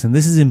Trumpets, and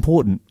this is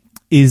important,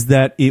 is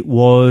that it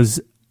was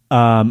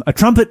a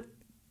trumpet.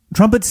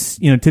 Trumpets,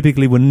 you know,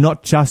 typically were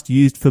not just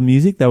used for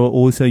music; they were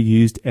also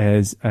used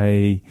as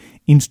a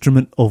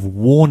instrument of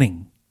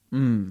warning.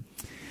 And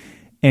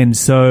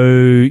so,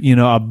 you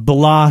know, a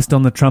blast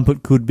on the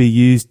trumpet could be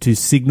used to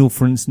signal,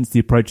 for instance, the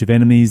approach of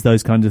enemies,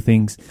 those kinds of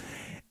things.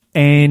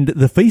 And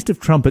the Feast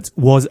of Trumpets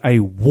was a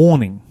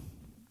warning.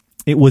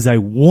 It was a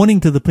warning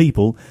to the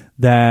people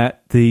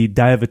that the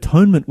Day of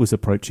Atonement was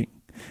approaching.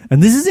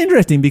 And this is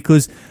interesting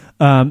because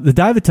The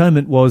Day of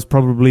Atonement was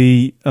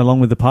probably, along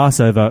with the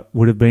Passover,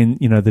 would have been,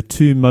 the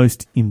two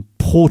most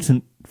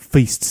important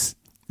feasts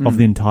of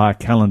the entire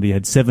calendar. You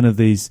had 7 of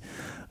these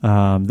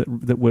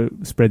that were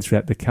spread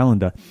throughout the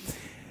calendar.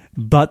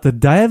 But the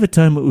Day of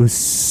Atonement was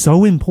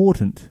so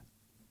important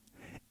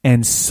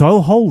and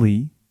so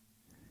holy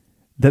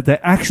that they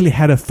actually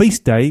had a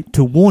feast day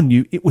to warn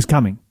you it was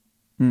coming.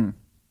 And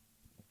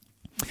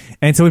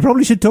so we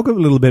probably should talk a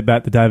little bit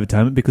about the Day of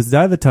Atonement, because the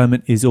Day of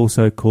Atonement is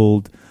also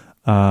called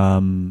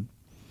Yom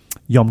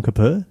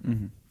Kippur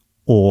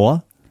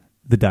or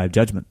the Day of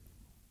Judgment.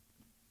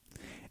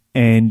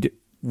 And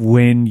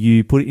when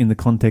you put it in the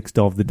context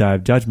of the Day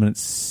of Judgment,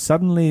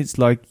 suddenly it's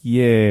like,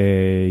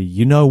 yeah,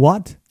 you know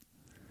what?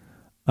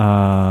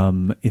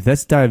 If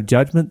that's Day of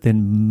Judgment,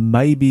 then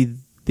maybe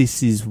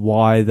this is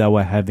why they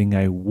were having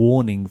a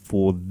warning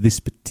for this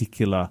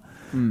particular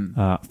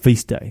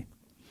feast day.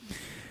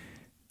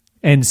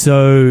 And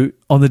so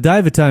on the Day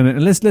of Atonement,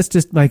 and let's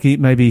just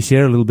maybe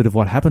share a little bit of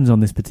what happens on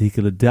this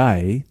particular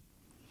day.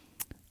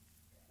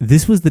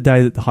 This was the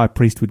day that the high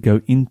priest would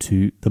go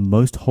into the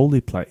most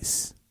holy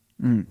place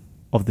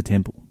of the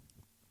temple.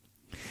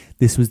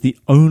 This was the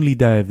only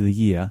day of the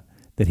year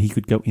that he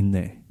could go in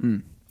there.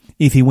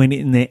 If he went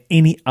in there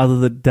any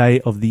other day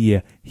of the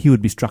year, he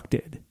would be struck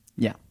dead.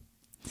 Yeah.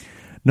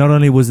 Not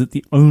only was it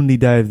the only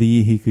day of the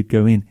year he could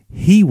go in,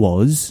 he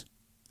was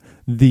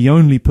the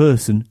only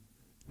person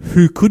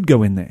who could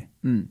go in there.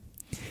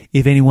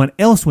 If anyone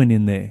else went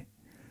in there,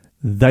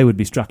 they would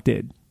be struck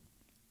dead.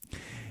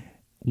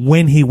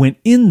 When he went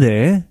in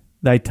there,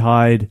 they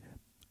tied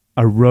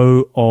he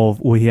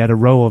had a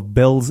row of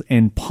bells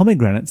and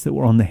pomegranates that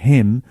were on the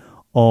hem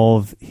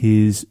of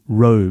his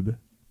robe.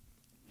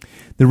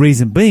 The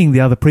reason being,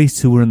 the other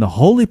priests who were in the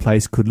holy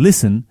place could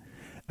listen,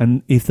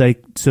 and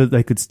so that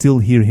they could still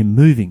hear him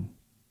moving.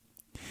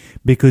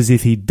 Because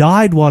if he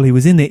died while he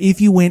was in there,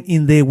 if you went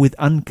in there with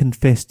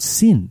unconfessed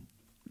sin,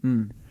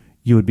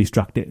 you would be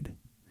struck dead.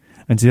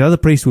 And so the other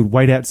priests would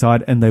wait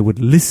outside and they would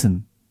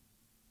listen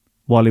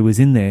while he was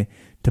in there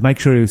to make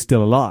sure he was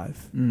still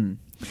alive. And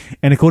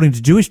according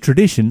to Jewish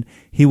tradition,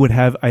 he would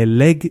have a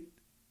leg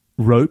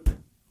rope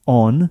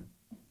on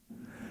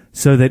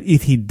so that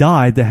if he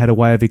died, they had a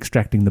way of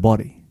extracting the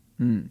body.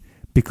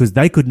 Because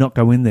they could not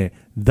go in there.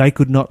 They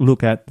could not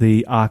look at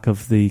the Ark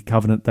of the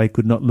Covenant. They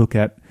could not look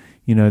at,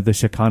 the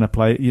Shekinah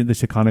the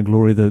Shekinah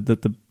glory,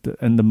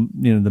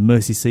 the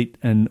mercy seat,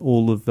 and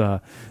all of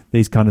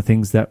these kind of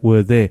things that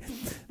were there.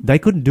 They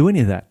couldn't do any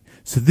of that.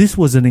 So this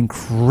was an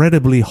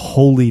incredibly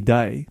holy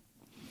day.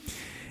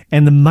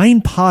 And the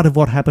main part of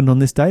what happened on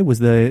this day was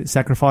the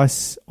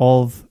sacrifice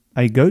of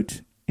a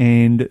goat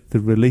and the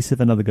release of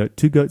another goat.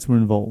 2 goats were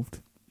involved.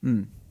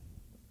 One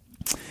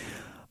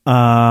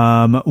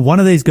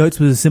of these goats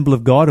was a symbol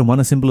of God and one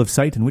a symbol of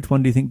Satan. Which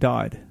one do you think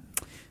died?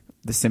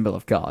 The symbol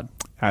of God.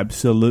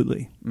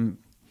 Absolutely. And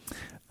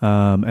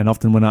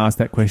often when I ask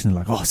that question,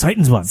 they're like, oh,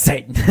 Satan's one.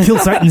 Satan. Kill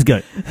Satan's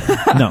goat.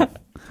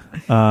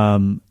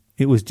 No.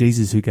 It was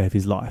Jesus who gave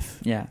his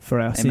life for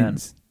our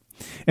sins.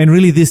 And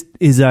really this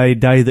is a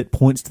day that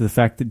points to the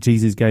fact that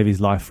Jesus gave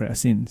his life for our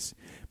sins,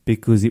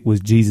 because it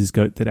was Jesus'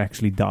 goat that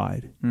actually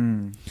died.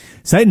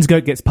 Satan's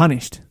goat gets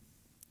punished,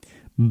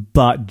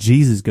 but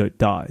Jesus' goat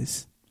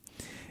dies.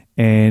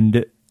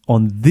 And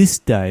on this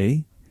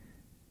day,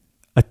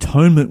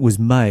 atonement was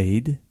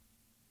made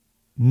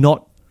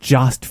not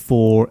just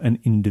for an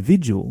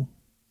individual,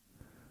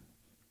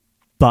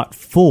 but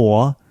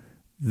for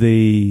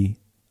the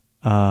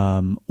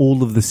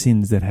all of the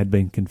sins that had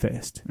been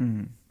confessed.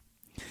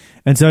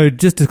 And so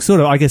just to sort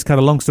of, I guess, cut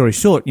a long story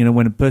short,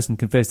 when a person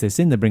confessed their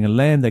sin, they bring a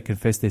lamb, they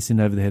confess their sin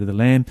over the head of the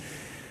lamb.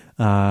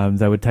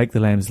 They would take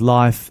the lamb's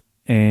life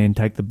and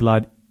take the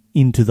blood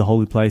into the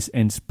holy place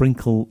and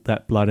sprinkle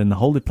that blood in the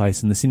holy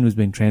place. And the sin was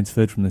being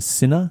transferred from the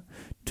sinner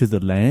to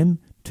the lamb,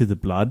 to the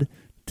blood,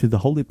 to the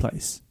holy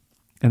place.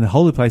 And the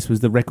holy place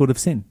was the record of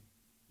sin.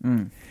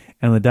 And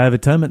on the Day of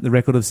Atonement, the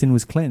record of sin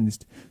was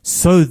cleansed.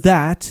 So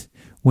that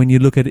when you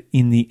look at it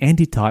in the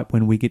antitype,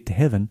 when we get to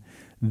heaven,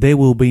 there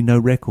will be no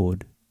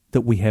record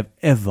that we have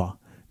ever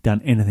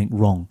done anything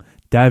wrong.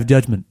 Day of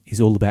Judgment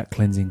is all about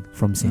cleansing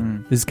from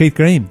sin. This is Keith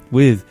Green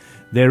with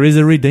There Is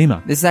a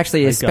Redeemer. This is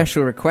actually a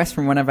special request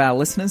from one of our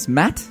listeners,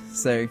 Matt,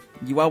 so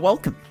you are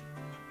welcome.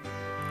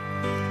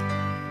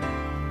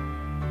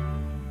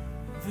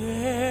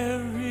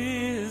 There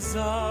is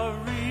a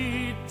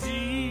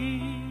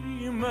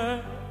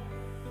Redeemer,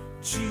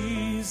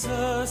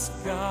 Jesus,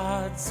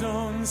 God's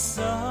own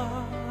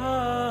Son,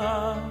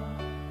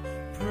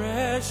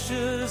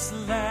 precious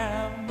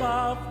Lamb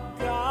of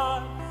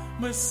God,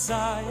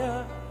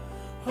 Messiah,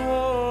 Holy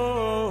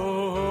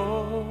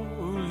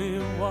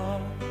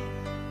One.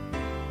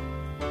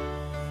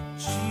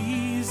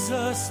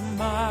 Jesus,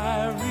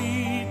 my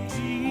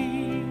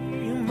Redeemer,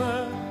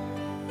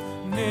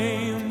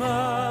 name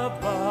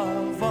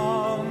above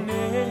all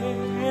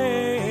names,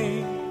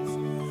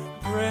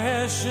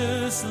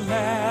 precious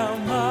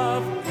Lamb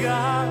of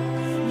God,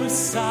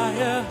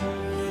 Messiah,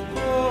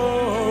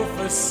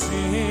 for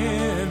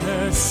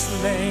sinners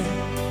slain.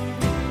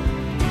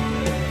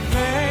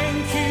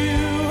 Thank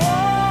you,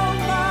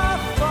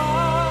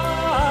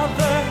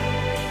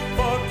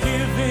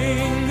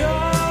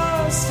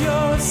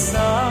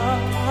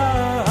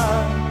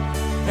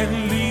 and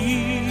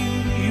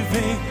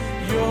leaving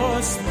your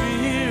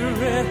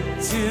spirit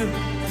till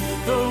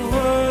the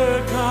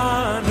work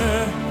on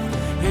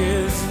earth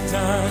is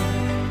done.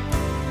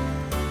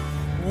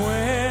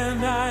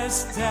 When I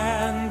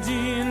stand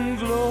in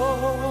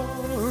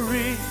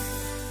glory,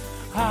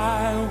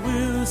 I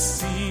will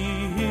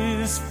see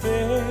his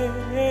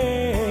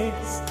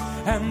face,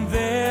 and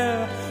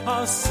there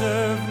I'll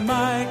serve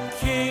my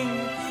King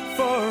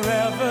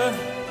forever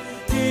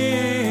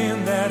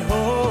in that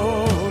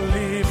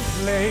holy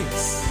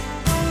place.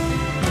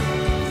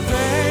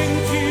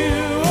 Thank you,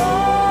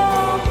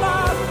 oh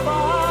my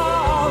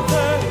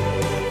Father,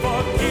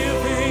 for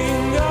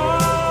giving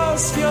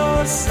us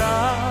your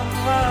Son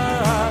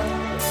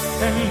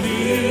and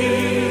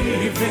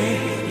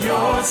leaving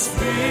your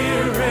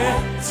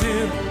Spirit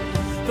till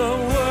the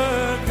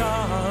work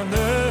on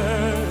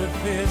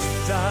earth is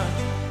done.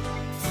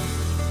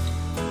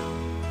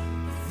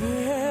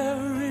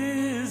 There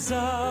is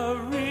a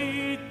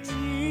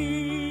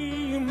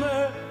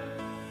Redeemer,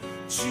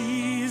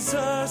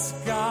 Jesus,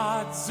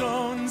 God's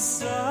own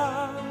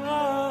Son,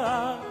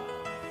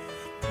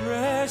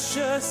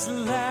 precious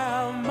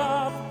Lamb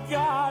of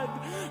God,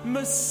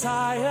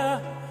 Messiah,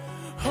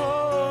 Holy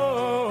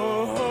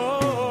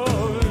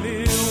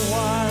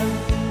One.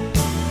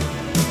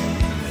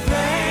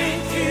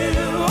 Thank you,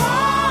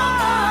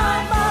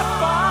 oh my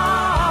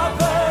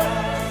Father,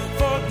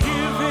 for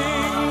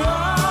giving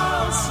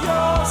us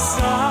your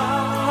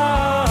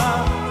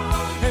Son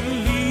and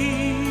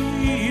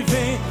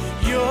leaving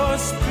your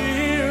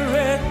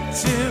Spirit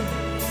till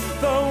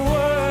the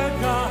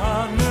work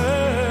on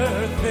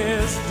earth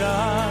is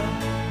done,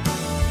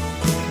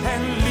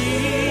 and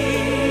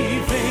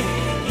leaving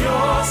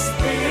your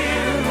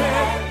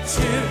Spirit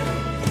till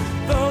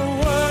the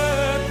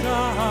work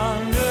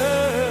on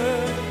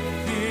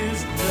earth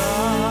is done.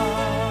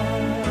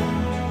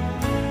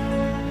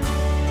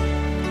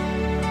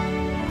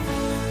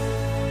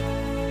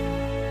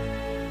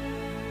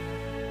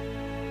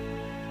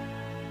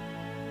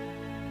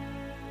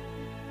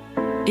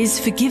 Is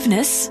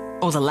forgiveness,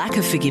 or the lack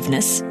of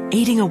forgiveness,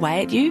 eating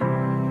away at you?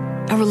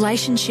 A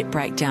relationship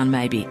breakdown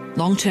maybe,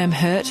 long-term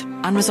hurt,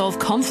 unresolved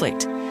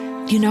conflict.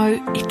 You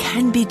know, it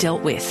can be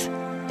dealt with.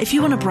 If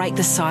you want to break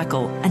the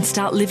cycle and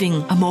start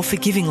living a more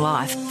forgiving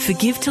life,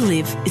 Forgive to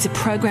Live is a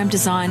program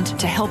designed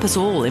to help us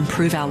all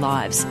improve our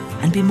lives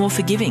and be more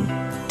forgiving.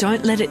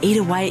 Don't let it eat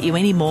away at you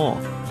anymore.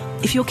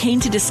 If you're keen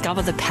to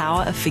discover the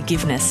power of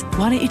forgiveness,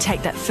 why don't you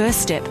take that first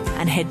step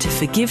and head to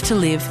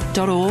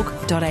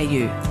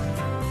forgivetolive.org.au.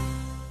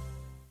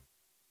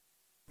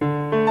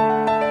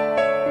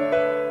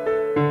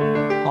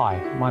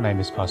 Hi, my name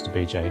is Pastor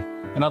BJ,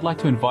 and I'd like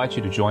to invite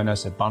you to join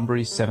us at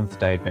Bunbury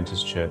Seventh-day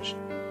Adventist Church.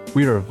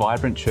 We are a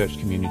vibrant church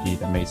community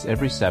that meets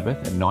every Sabbath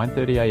at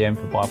 9:30 a.m.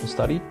 for Bible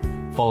study,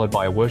 followed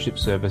by a worship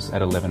service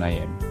at 11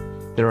 a.m.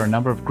 There are a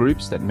number of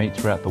groups that meet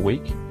throughout the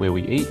week where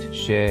we eat,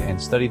 share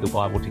and study the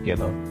Bible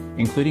together,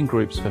 including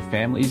groups for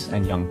families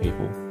and young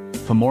people.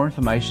 For more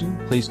information,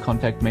 please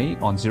contact me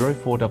on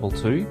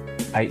 0422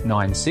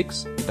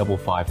 896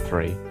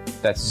 553.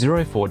 That's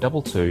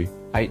 0422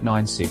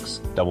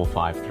 896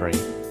 553.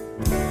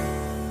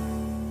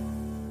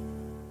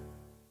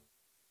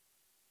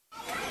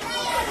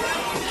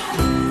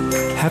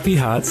 Happy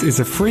Hearts is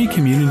a free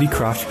community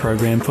craft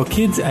program for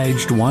kids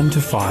aged 1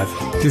 to 5,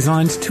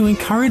 designed to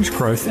encourage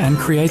growth and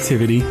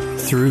creativity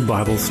through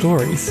Bible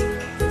stories.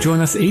 Join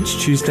us each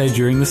Tuesday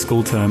during the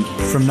school term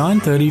from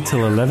 9:30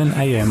 till 11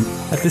 a.m.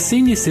 at the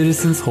Senior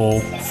Citizens Hall,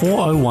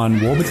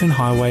 401 Warburton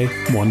Highway,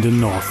 Wandon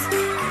North.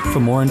 For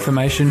more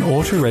information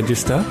or to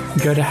register,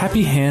 go to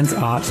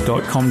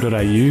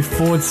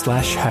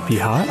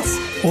happyhandsart.com.au/happyhearts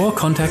or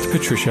contact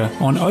Patricia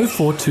on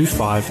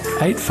 0425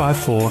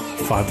 854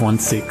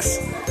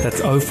 516. That's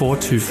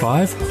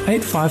 0425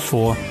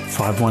 854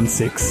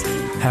 516.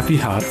 Happy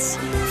Hearts.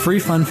 Free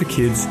fun for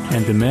kids,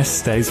 and the mess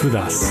stays with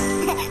us.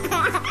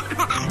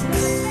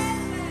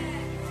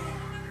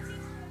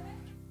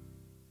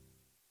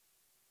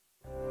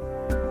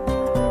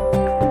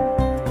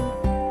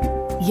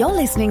 You're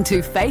listening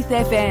to Faith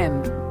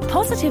FM,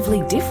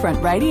 positively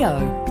different radio.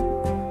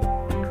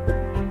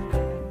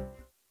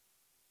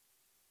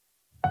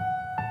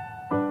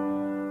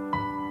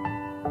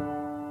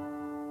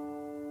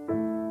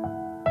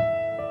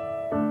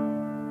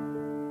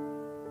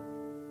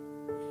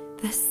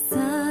 The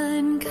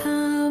sun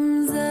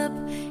comes up,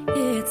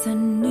 it's a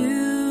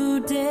new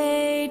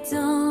day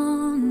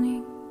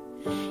dawning.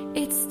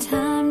 It's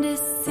time to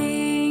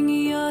sing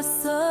your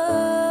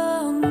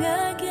song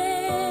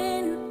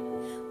again.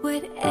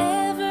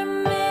 Whatever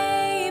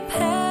may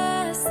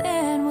pass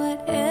and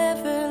whatever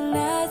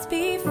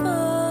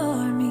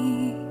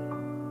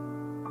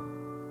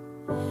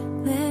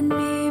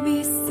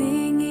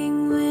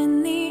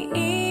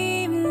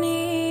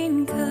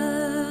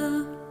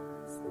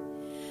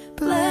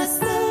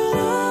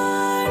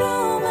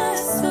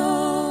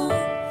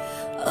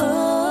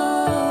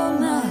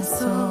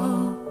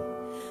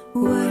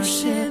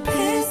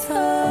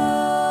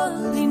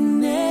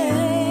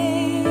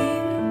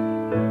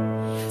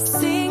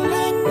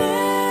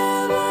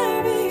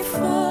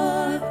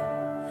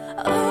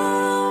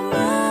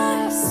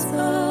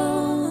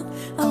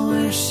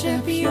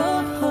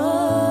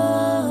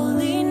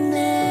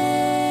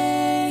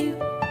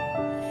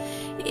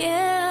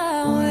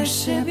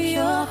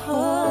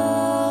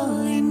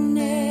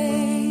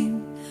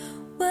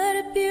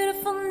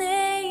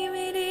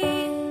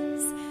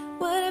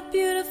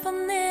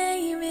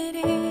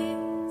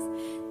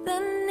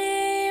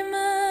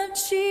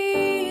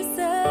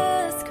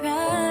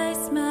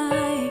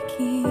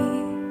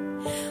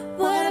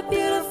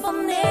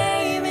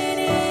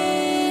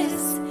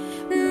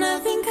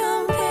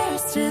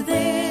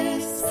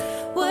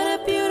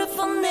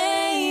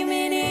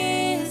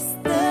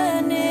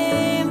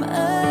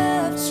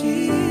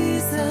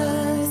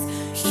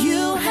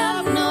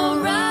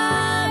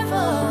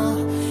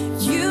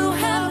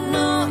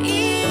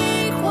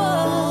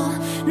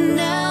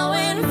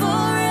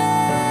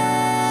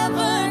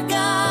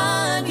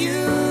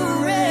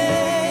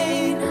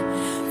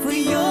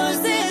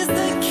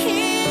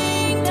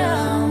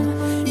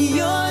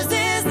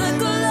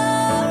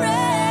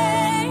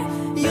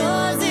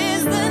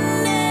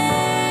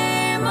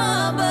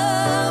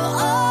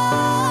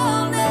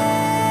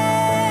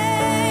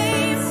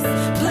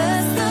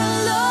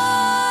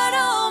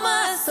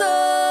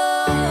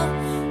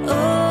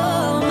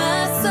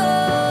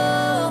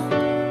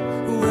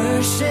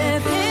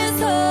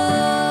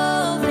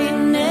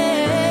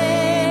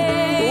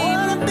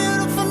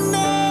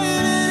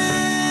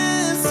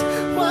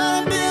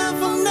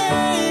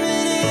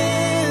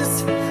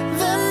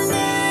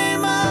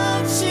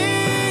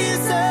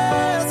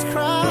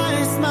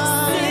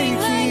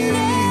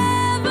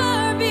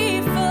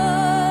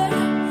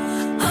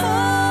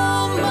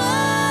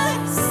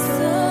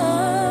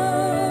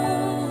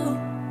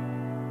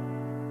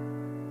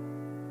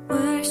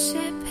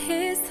worship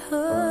his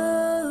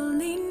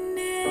holy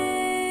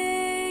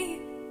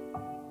name.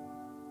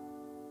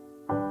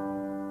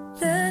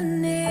 The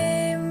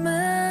name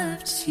of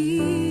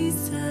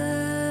Jesus.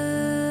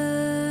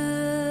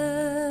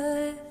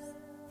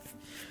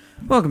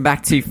 Welcome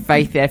back to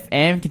Faith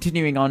FM,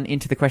 continuing on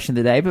into the question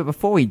of the day. But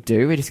before we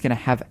do, we're just going to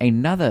have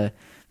another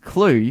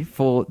clue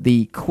for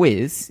the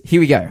quiz.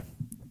 Here we go.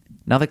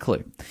 Another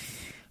clue.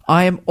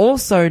 I am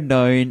also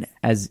known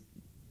as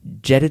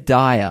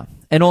Jedediah.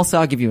 And also,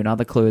 I'll give you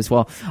another clue as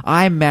well.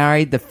 I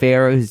married the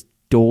Pharaoh's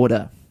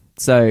daughter.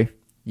 So,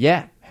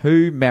 yeah,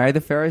 who married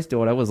the Pharaoh's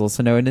daughter was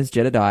also known as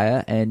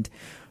Jedediah and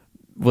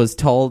was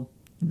told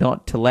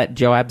not to let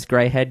Joab's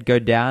grey head go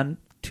down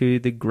to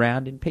the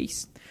ground in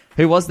peace.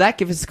 Who was that?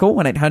 Give us a call,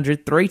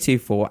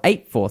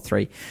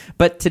 1-800-324-843.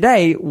 But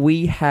today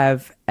we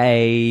have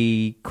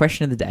a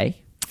question of the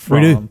day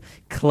from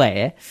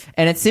Claire,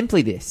 and it's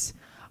simply this.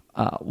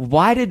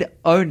 Why did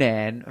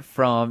Onan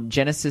from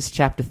Genesis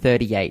chapter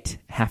 38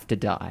 have to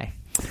die?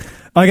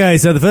 Okay,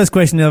 so the first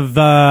question of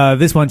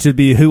this one should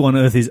be, who on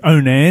earth is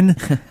Onan?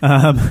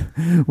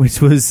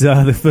 Which was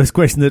the first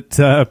question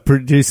that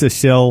producer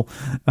Shell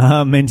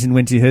mentioned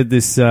when she heard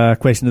this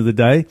question of the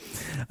day,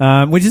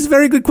 which is a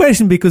very good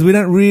question because we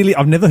don't really...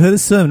 I've never heard a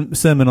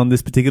sermon on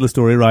this particular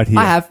story right here.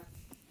 I have.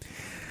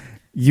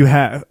 You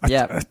have?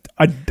 Yeah.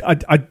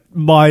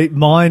 My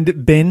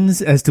mind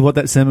bends as to what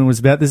that sermon was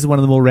about. This is one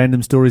of the more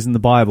random stories in the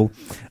Bible.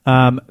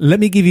 Let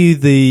me give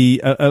you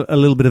a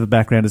little bit of a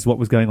background as to what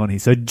was going on here.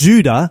 So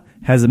Judah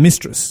has a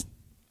mistress.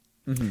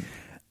 Mm-hmm.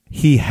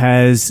 He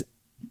has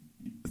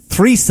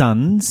 3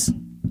 sons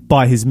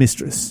by his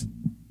mistress.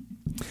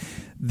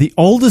 The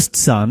oldest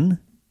son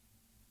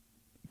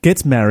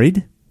gets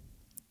married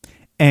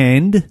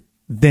and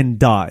then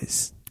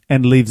dies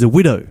and leaves a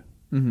widow.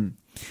 Mm-hmm.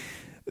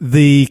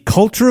 The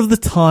culture of the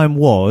time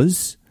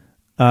was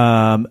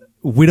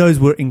widows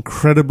were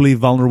incredibly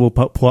vulnerable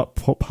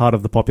part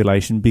of the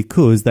population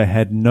because they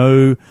had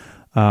no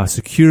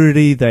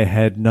security, they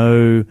had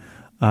no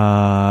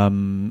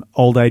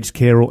old age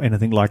care or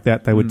anything like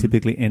that. They would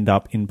typically end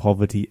up in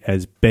poverty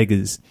as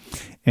beggars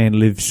and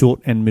live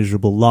short and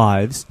miserable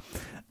lives.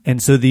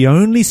 And so the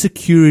only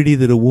security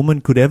that a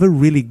woman could ever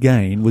really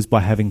gain was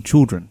by having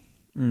children.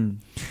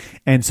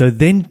 And so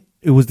then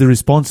it was the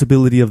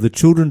responsibility of the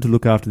children to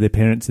look after their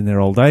parents in their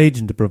old age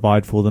and to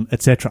provide for them,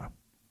 etc.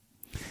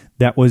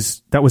 That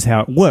was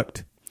how it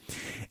worked.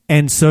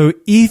 And so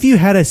if you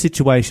had a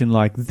situation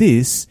like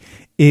this,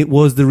 it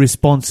was the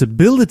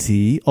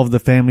responsibility of the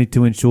family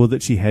to ensure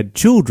that she had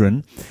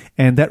children,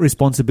 and that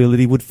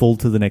responsibility would fall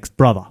to the next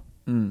brother.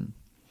 And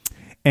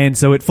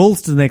so it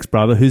falls to the next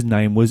brother, whose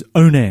name was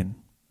Onan.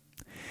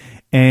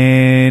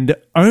 And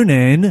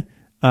Onan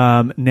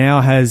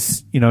now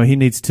has, he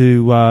needs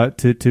to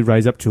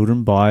raise up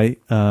children by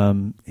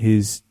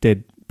his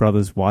dead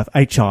brother's wife,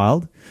 a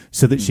child,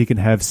 so that she can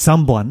have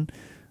someone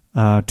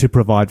to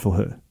provide for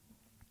her.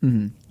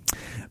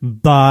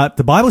 But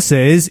the Bible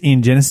says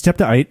in Genesis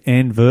chapter 8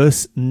 and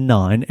verse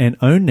 9, and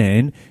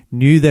Onan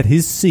knew that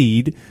his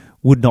seed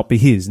would not be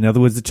his. In other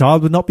words, the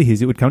child would not be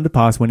his. It would come to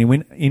pass when he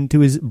went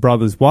into his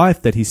brother's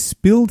wife that he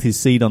spilled his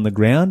seed on the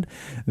ground,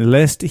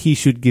 lest he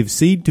should give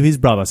seed to his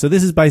brother. So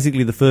this is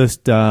basically the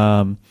first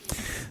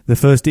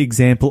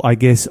example, I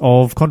guess,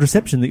 of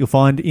contraception that you'll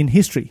find in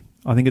history.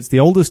 I think it's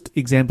the oldest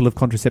example of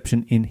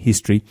contraception in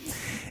history.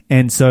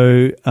 And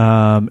so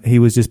he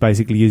was just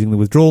basically using the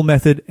withdrawal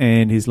method,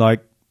 and he's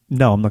like,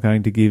 no, I'm not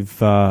going to give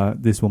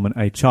this woman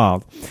a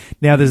child.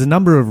 Now, there's a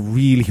number of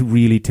really,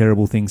 really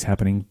terrible things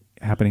happening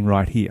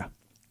right here.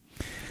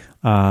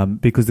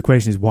 Because the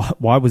question is,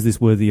 why was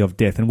this worthy of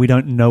death? And we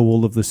don't know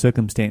all of the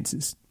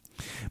circumstances.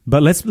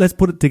 But let's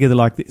put it together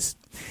like this.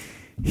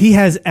 He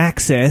has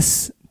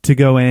access to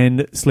go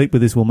and sleep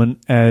with this woman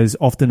as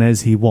often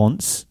as he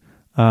wants,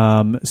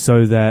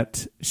 so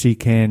that she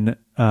can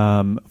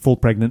fall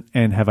pregnant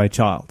and have a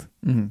child.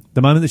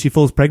 The moment that she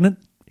falls pregnant,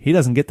 he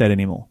doesn't get that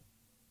anymore.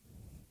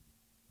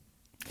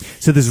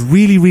 So there's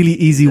really, really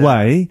easy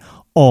way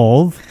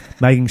of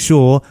making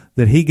sure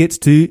that he gets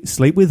to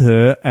sleep with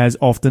her as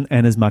often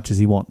and as much as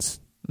he wants.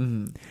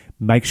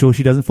 Make sure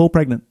she doesn't fall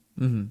pregnant.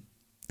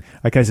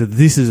 Okay, so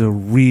this is a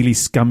really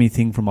scummy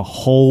thing from a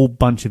whole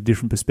bunch of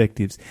different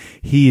perspectives.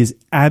 He is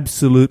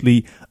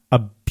absolutely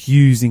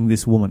abusing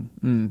this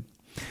woman.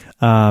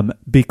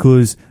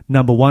 Because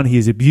number one, he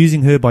is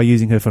abusing her by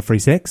using her for free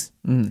sex.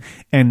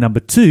 And number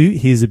two,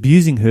 he is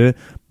abusing her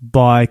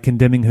by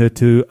condemning her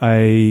to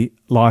a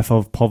life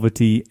of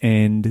poverty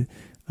and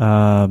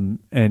shame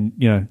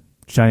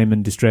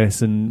and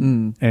distress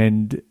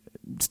and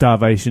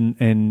starvation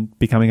and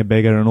becoming a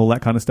beggar and all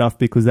that kind of stuff,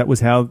 because that was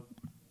how,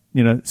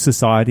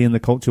 society and the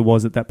culture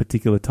was at that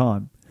particular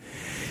time.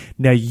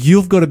 Now,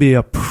 you've got to be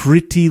a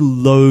pretty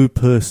low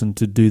person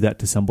to do that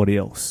to somebody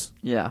else.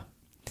 Yeah.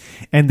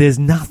 And there's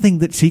nothing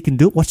that she can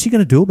do. What's she going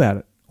to do about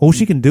it? All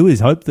she can do is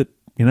hope that,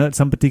 at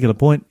some particular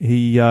point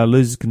he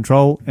loses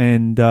control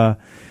and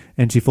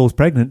she falls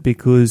pregnant,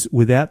 because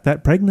without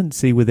that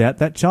pregnancy, without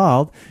that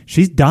child,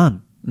 she's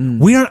done.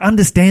 We don't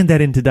understand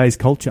that in today's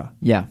culture.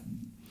 Yeah.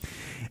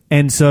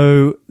 And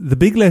so the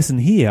big lesson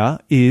here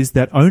is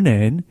that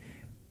Onan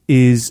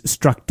is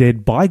struck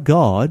dead by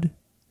God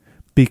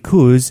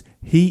because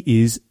he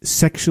is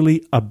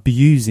sexually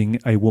abusing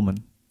a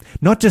woman.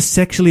 Not just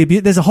sexually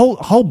abuse. There's a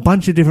whole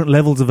bunch of different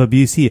levels of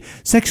abuse here.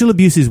 Sexual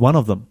abuse is one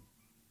of them.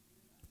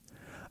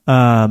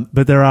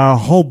 But there are a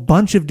whole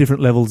bunch of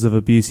different levels of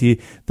abuse here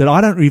that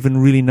I don't even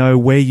really know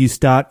where you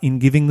start in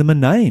giving them a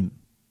name.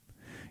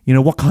 You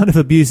know, what kind of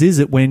abuse is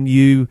it when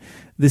you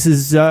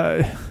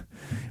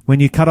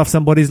cut off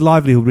somebody's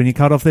livelihood, when you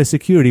cut off their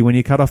security, when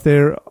you cut off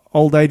their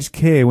old age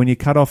care, when you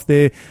cut off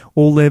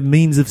all their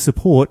means of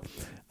support,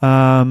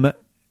 and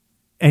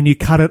you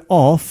cut it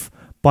off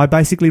by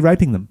basically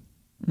raping them.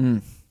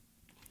 Mm.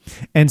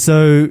 And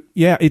so,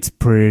 yeah, it's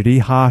pretty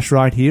harsh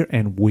right here,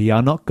 and we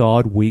are not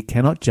God. We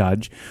cannot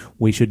judge.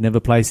 We should never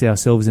place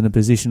ourselves in a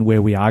position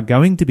where we are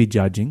going to be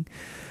judging.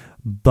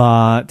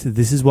 But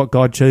this is what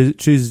God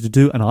chooses to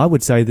do, and I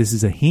would say this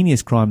is a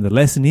heinous crime. The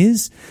lesson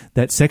is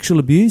that sexual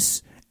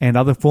abuse and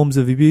other forms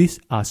of abuse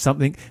are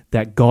something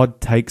that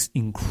God takes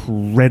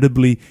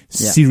incredibly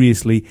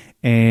seriously,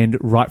 and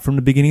right from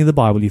the beginning of the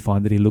Bible, you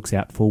find that he looks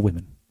out for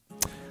women.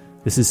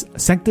 This is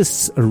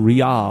Sanctus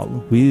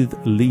Real with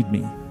Lead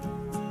Me.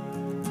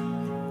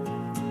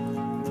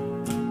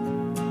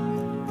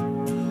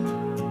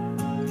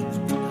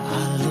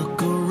 I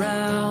look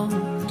around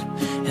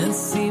and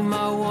see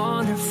my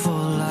wonderful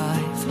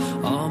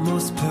life,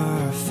 almost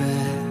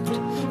perfect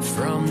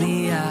from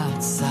the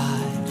outside.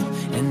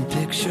 In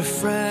picture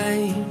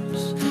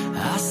frames,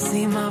 I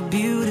see my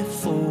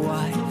beautiful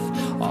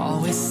wife,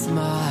 always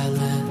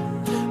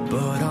smiling,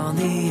 but on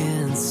the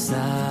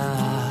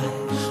inside,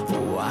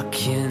 oh, I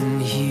can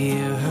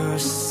hear her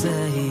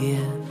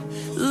saying,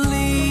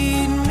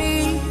 lead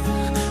me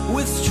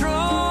with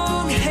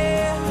strong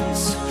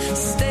hands,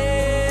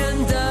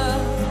 stand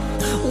up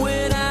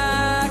when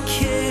I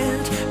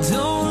can't,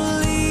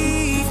 don't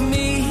leave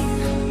me,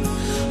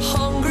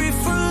 hungry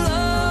for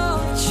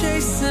love,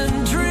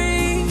 chasing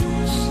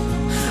dreams,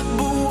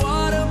 but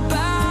what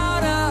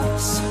about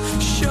us,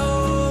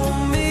 show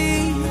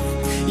me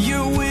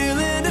you're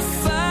willing to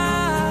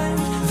find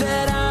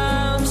that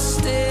I'm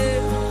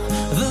still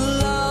the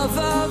love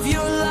of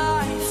your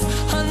life.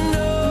 I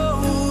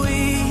know we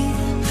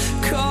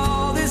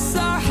call this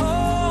our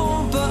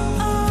home, but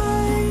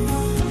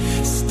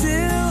I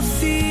still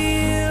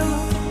feel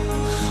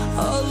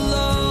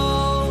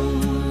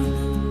alone.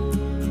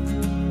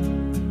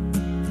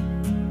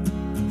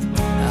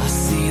 I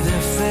see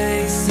their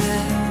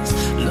faces,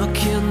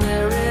 look in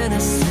their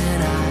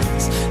innocent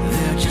eyes.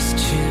 They're just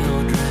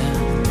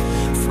children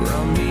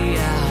from the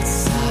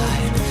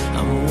outside.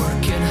 I'm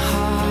working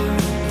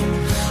hard,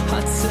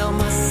 I tell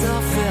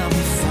myself they'll be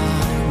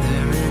fine.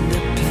 They're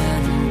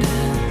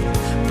independent,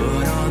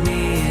 but on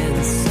the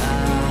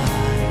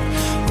inside,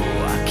 oh,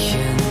 I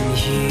can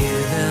hear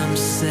them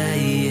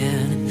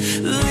saying,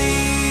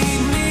 lead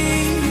me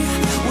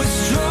with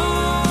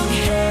strong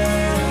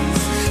hands,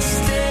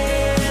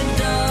 stand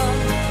up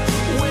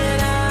when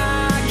I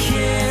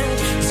can't,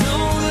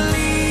 don't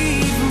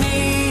leave me,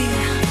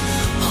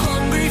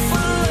 hungry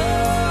for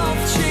love,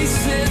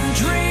 chasing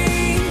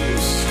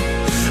dreams,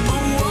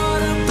 but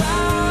what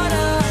about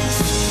us,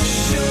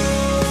 show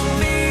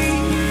me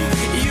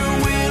you're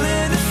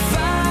willing to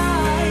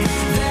fight,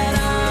 that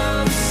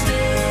I'm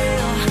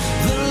still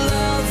the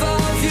love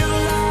of your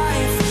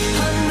life.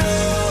 I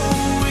know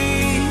we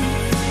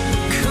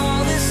call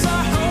this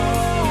our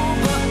home,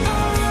 but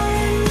I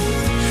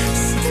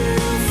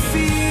still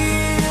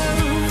feel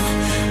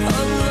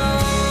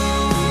alone.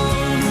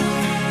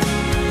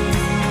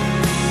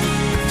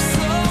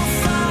 So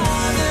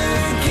Father,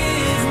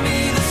 give me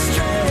the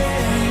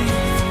strength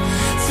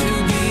to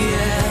be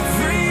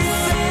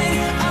everything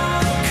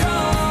I'm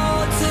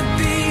called to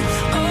be.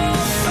 Oh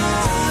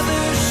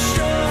Father,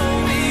 show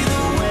me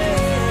the way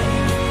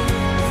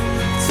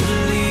to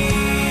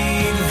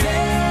lead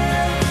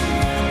them.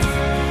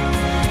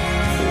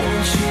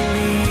 Won't you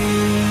lead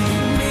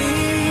me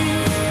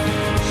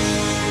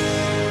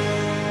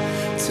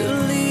to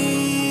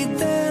lead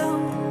them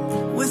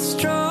with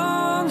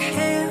strong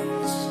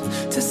hands,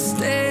 to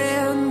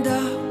stand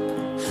up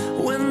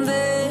when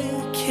they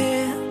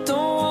can't,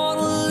 don't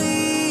wanna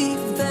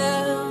leave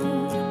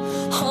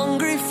them,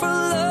 hungry for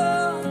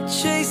love,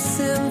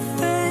 chasing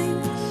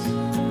things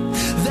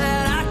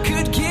that I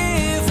could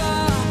give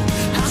up.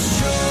 I'll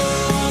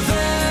show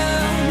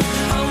them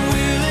I'm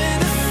willing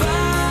to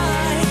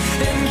fight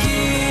and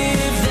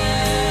give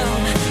them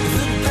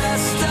the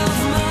best of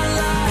my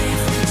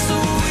life, so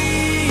we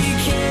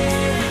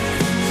can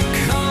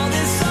call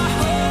this our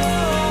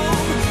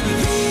home.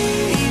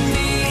 Lead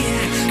me,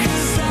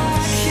 'cause I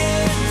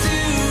can't do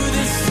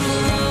this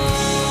alone.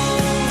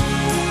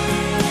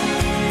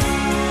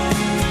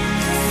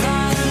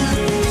 Father,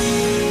 lead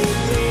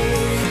me,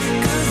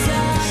 'cause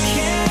I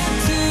can't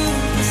do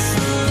this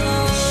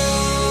alone.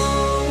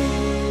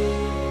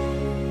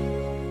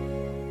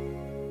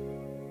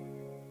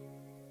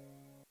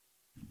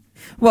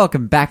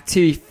 Welcome back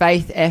to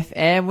Faith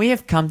FM. We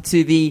have come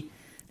to the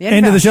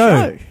End of the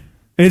show.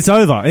 It's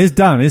over. It's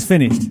done. It's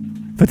finished.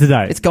 for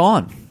today. It's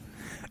gone.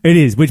 It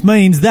is, which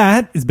means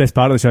that is the best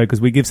part of the show because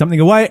we give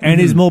something away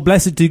and it is more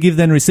blessed to give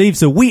than receive.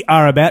 So we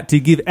are about to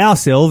give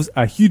ourselves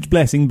a huge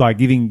blessing by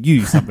giving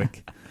you something.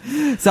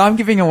 So I'm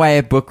giving away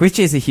a book, which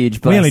is a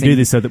huge blessing. We only do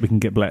this so that we can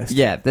get blessed.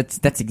 Yeah,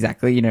 that's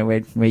exactly,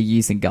 we're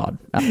using God.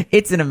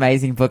 It's an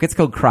amazing book. It's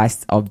called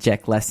Christ's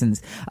Object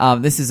Lessons.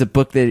 This is a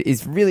book that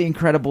is really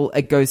incredible.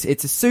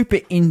 It's a super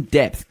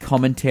in-depth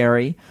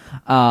commentary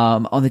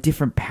on the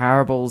different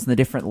parables and the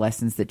different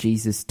lessons that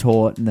Jesus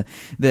taught and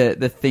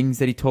the things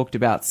that he talked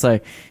about.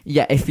 So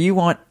yeah, if you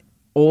want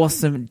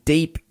awesome,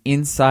 deep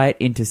insight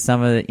into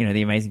some of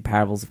the amazing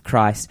parables of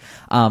Christ,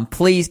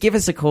 please give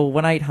us a call,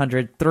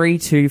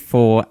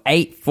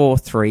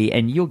 1-800-324-843,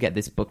 and you'll get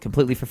this book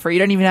completely for free. You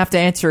don't even have to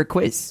answer a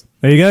quiz.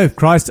 There you go,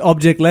 Christ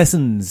Object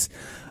Lessons,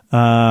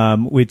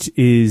 which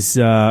is...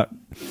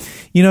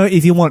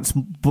 if you want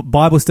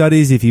Bible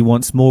studies, if you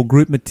want small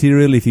group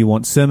material, if you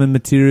want sermon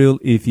material,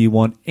 if you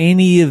want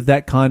any of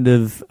that kind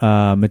of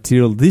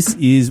material, this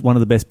is one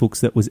of the best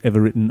books that was ever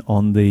written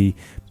on the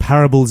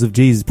parables of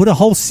Jesus. Put a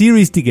whole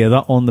series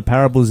together on the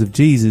parables of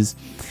Jesus,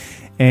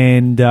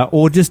 and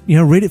or just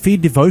read it for your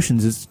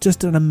devotions. It's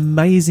just an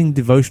amazing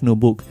devotional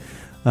book.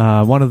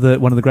 One of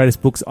the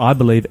greatest books, I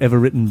believe, ever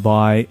written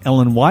by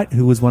Ellen White,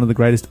 who was one of the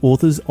greatest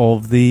authors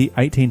of the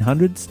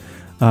 1800s.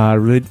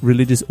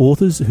 Religious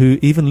authors who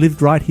even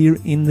lived right here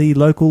in the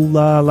local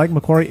Lake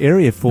Macquarie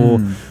area for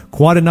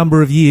quite a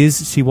number of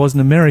years. She was an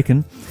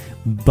American,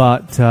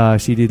 but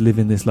she did live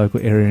in this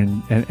local area,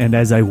 and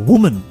as a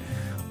woman,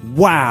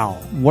 wow,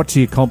 what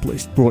she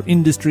accomplished. Brought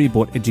industry,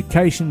 brought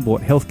education,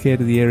 brought healthcare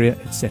to the area,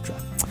 etc.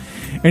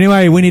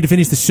 Anyway, we need to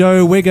finish the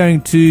show. We're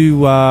going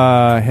to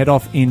head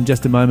off in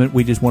just a moment.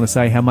 We just want to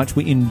say how much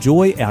we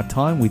enjoy our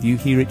time with you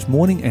here each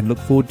morning and look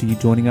forward to you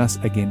joining us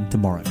again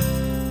tomorrow.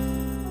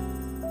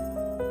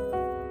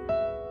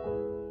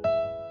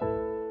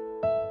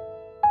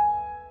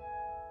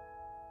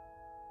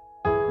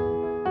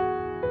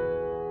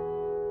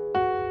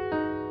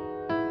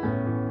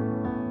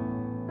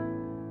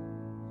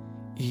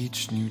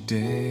 Each new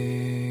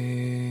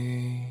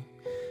day,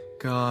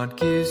 God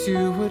gives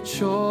you a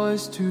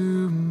choice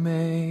to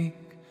make,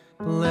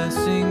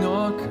 blessing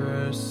or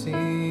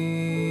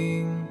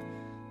cursing,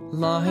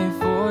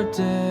 life or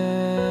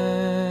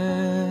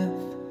death.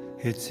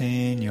 It's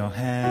in your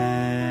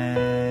hands,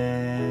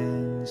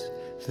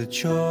 the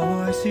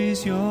choice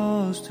is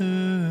yours to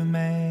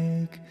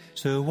make.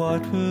 So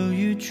what will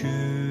you choose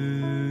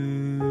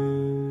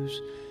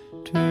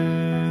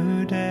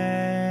today?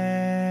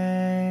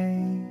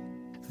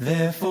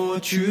 Therefore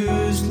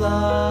choose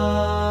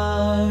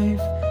life,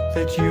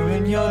 that you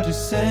and your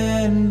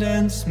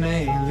descendants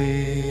may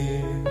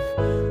live.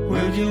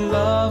 Will you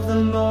love the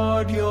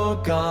Lord your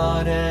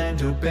God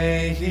and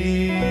obey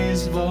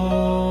His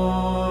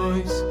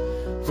voice?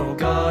 For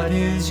God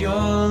is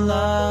your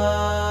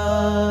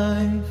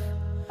life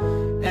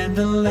and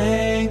the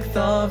length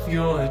of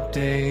your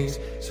days.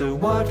 So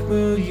what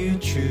will you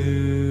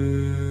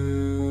choose?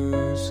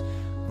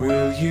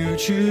 Will you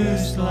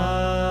choose life?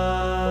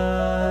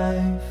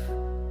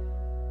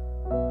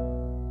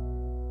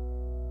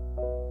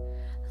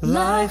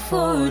 Life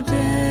or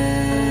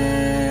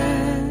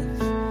death,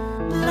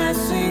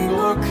 blessing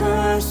or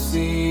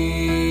cursing,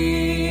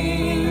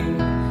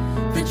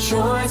 the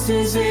choice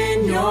is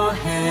in your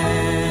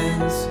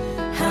hands.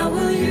 How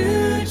will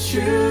you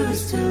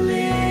choose to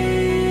live?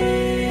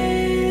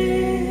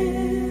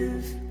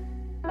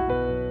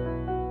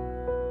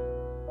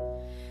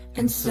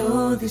 And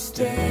so this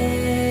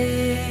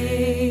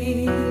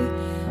day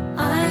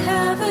I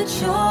have a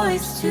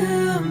choice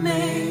to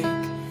make,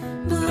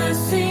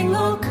 blessing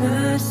or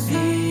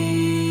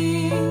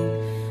cursing,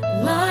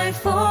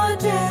 life or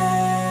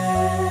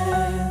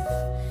death.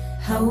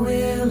 How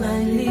will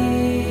I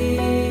live?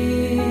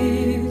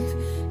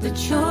 The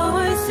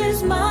choice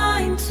is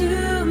mine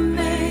to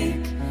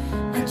make.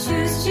 I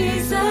choose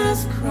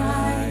Jesus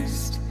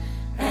Christ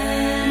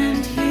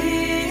and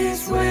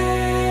His way.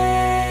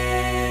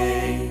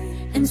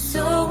 And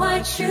so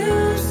I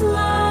choose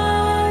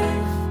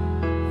life,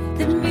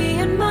 that me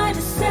and my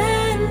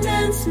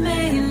descendants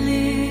may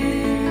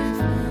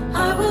live.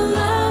 I will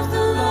love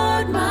the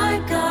Lord my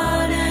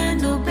God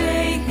and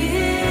obey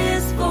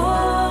His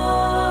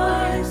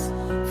voice.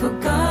 For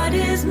God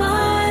is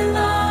my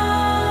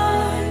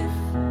life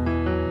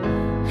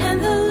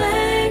and the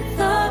length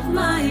of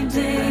my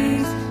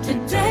days.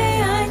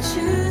 Today I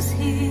choose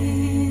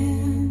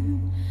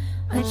Him.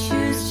 I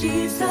choose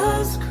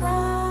Jesus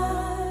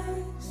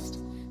Christ.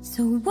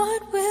 So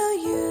what will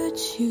you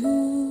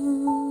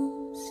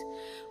choose?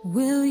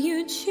 Will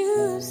you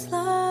choose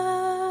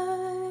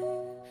life?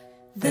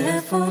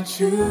 Therefore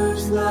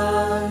choose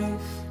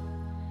life,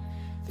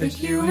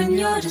 that you and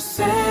your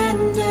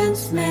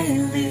descendants may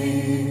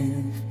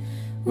live.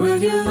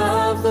 Will you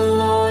love the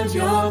Lord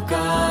your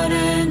God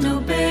and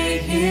obey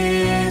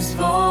His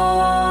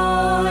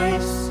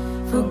voice?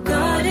 For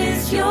God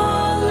is your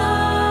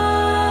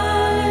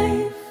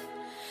life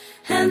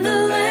and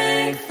the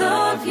length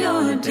of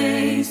your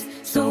days.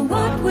 So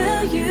what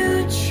will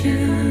you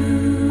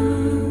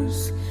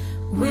choose?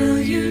 Will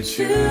you you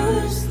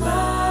choose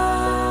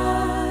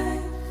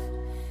life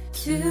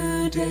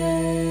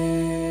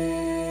today?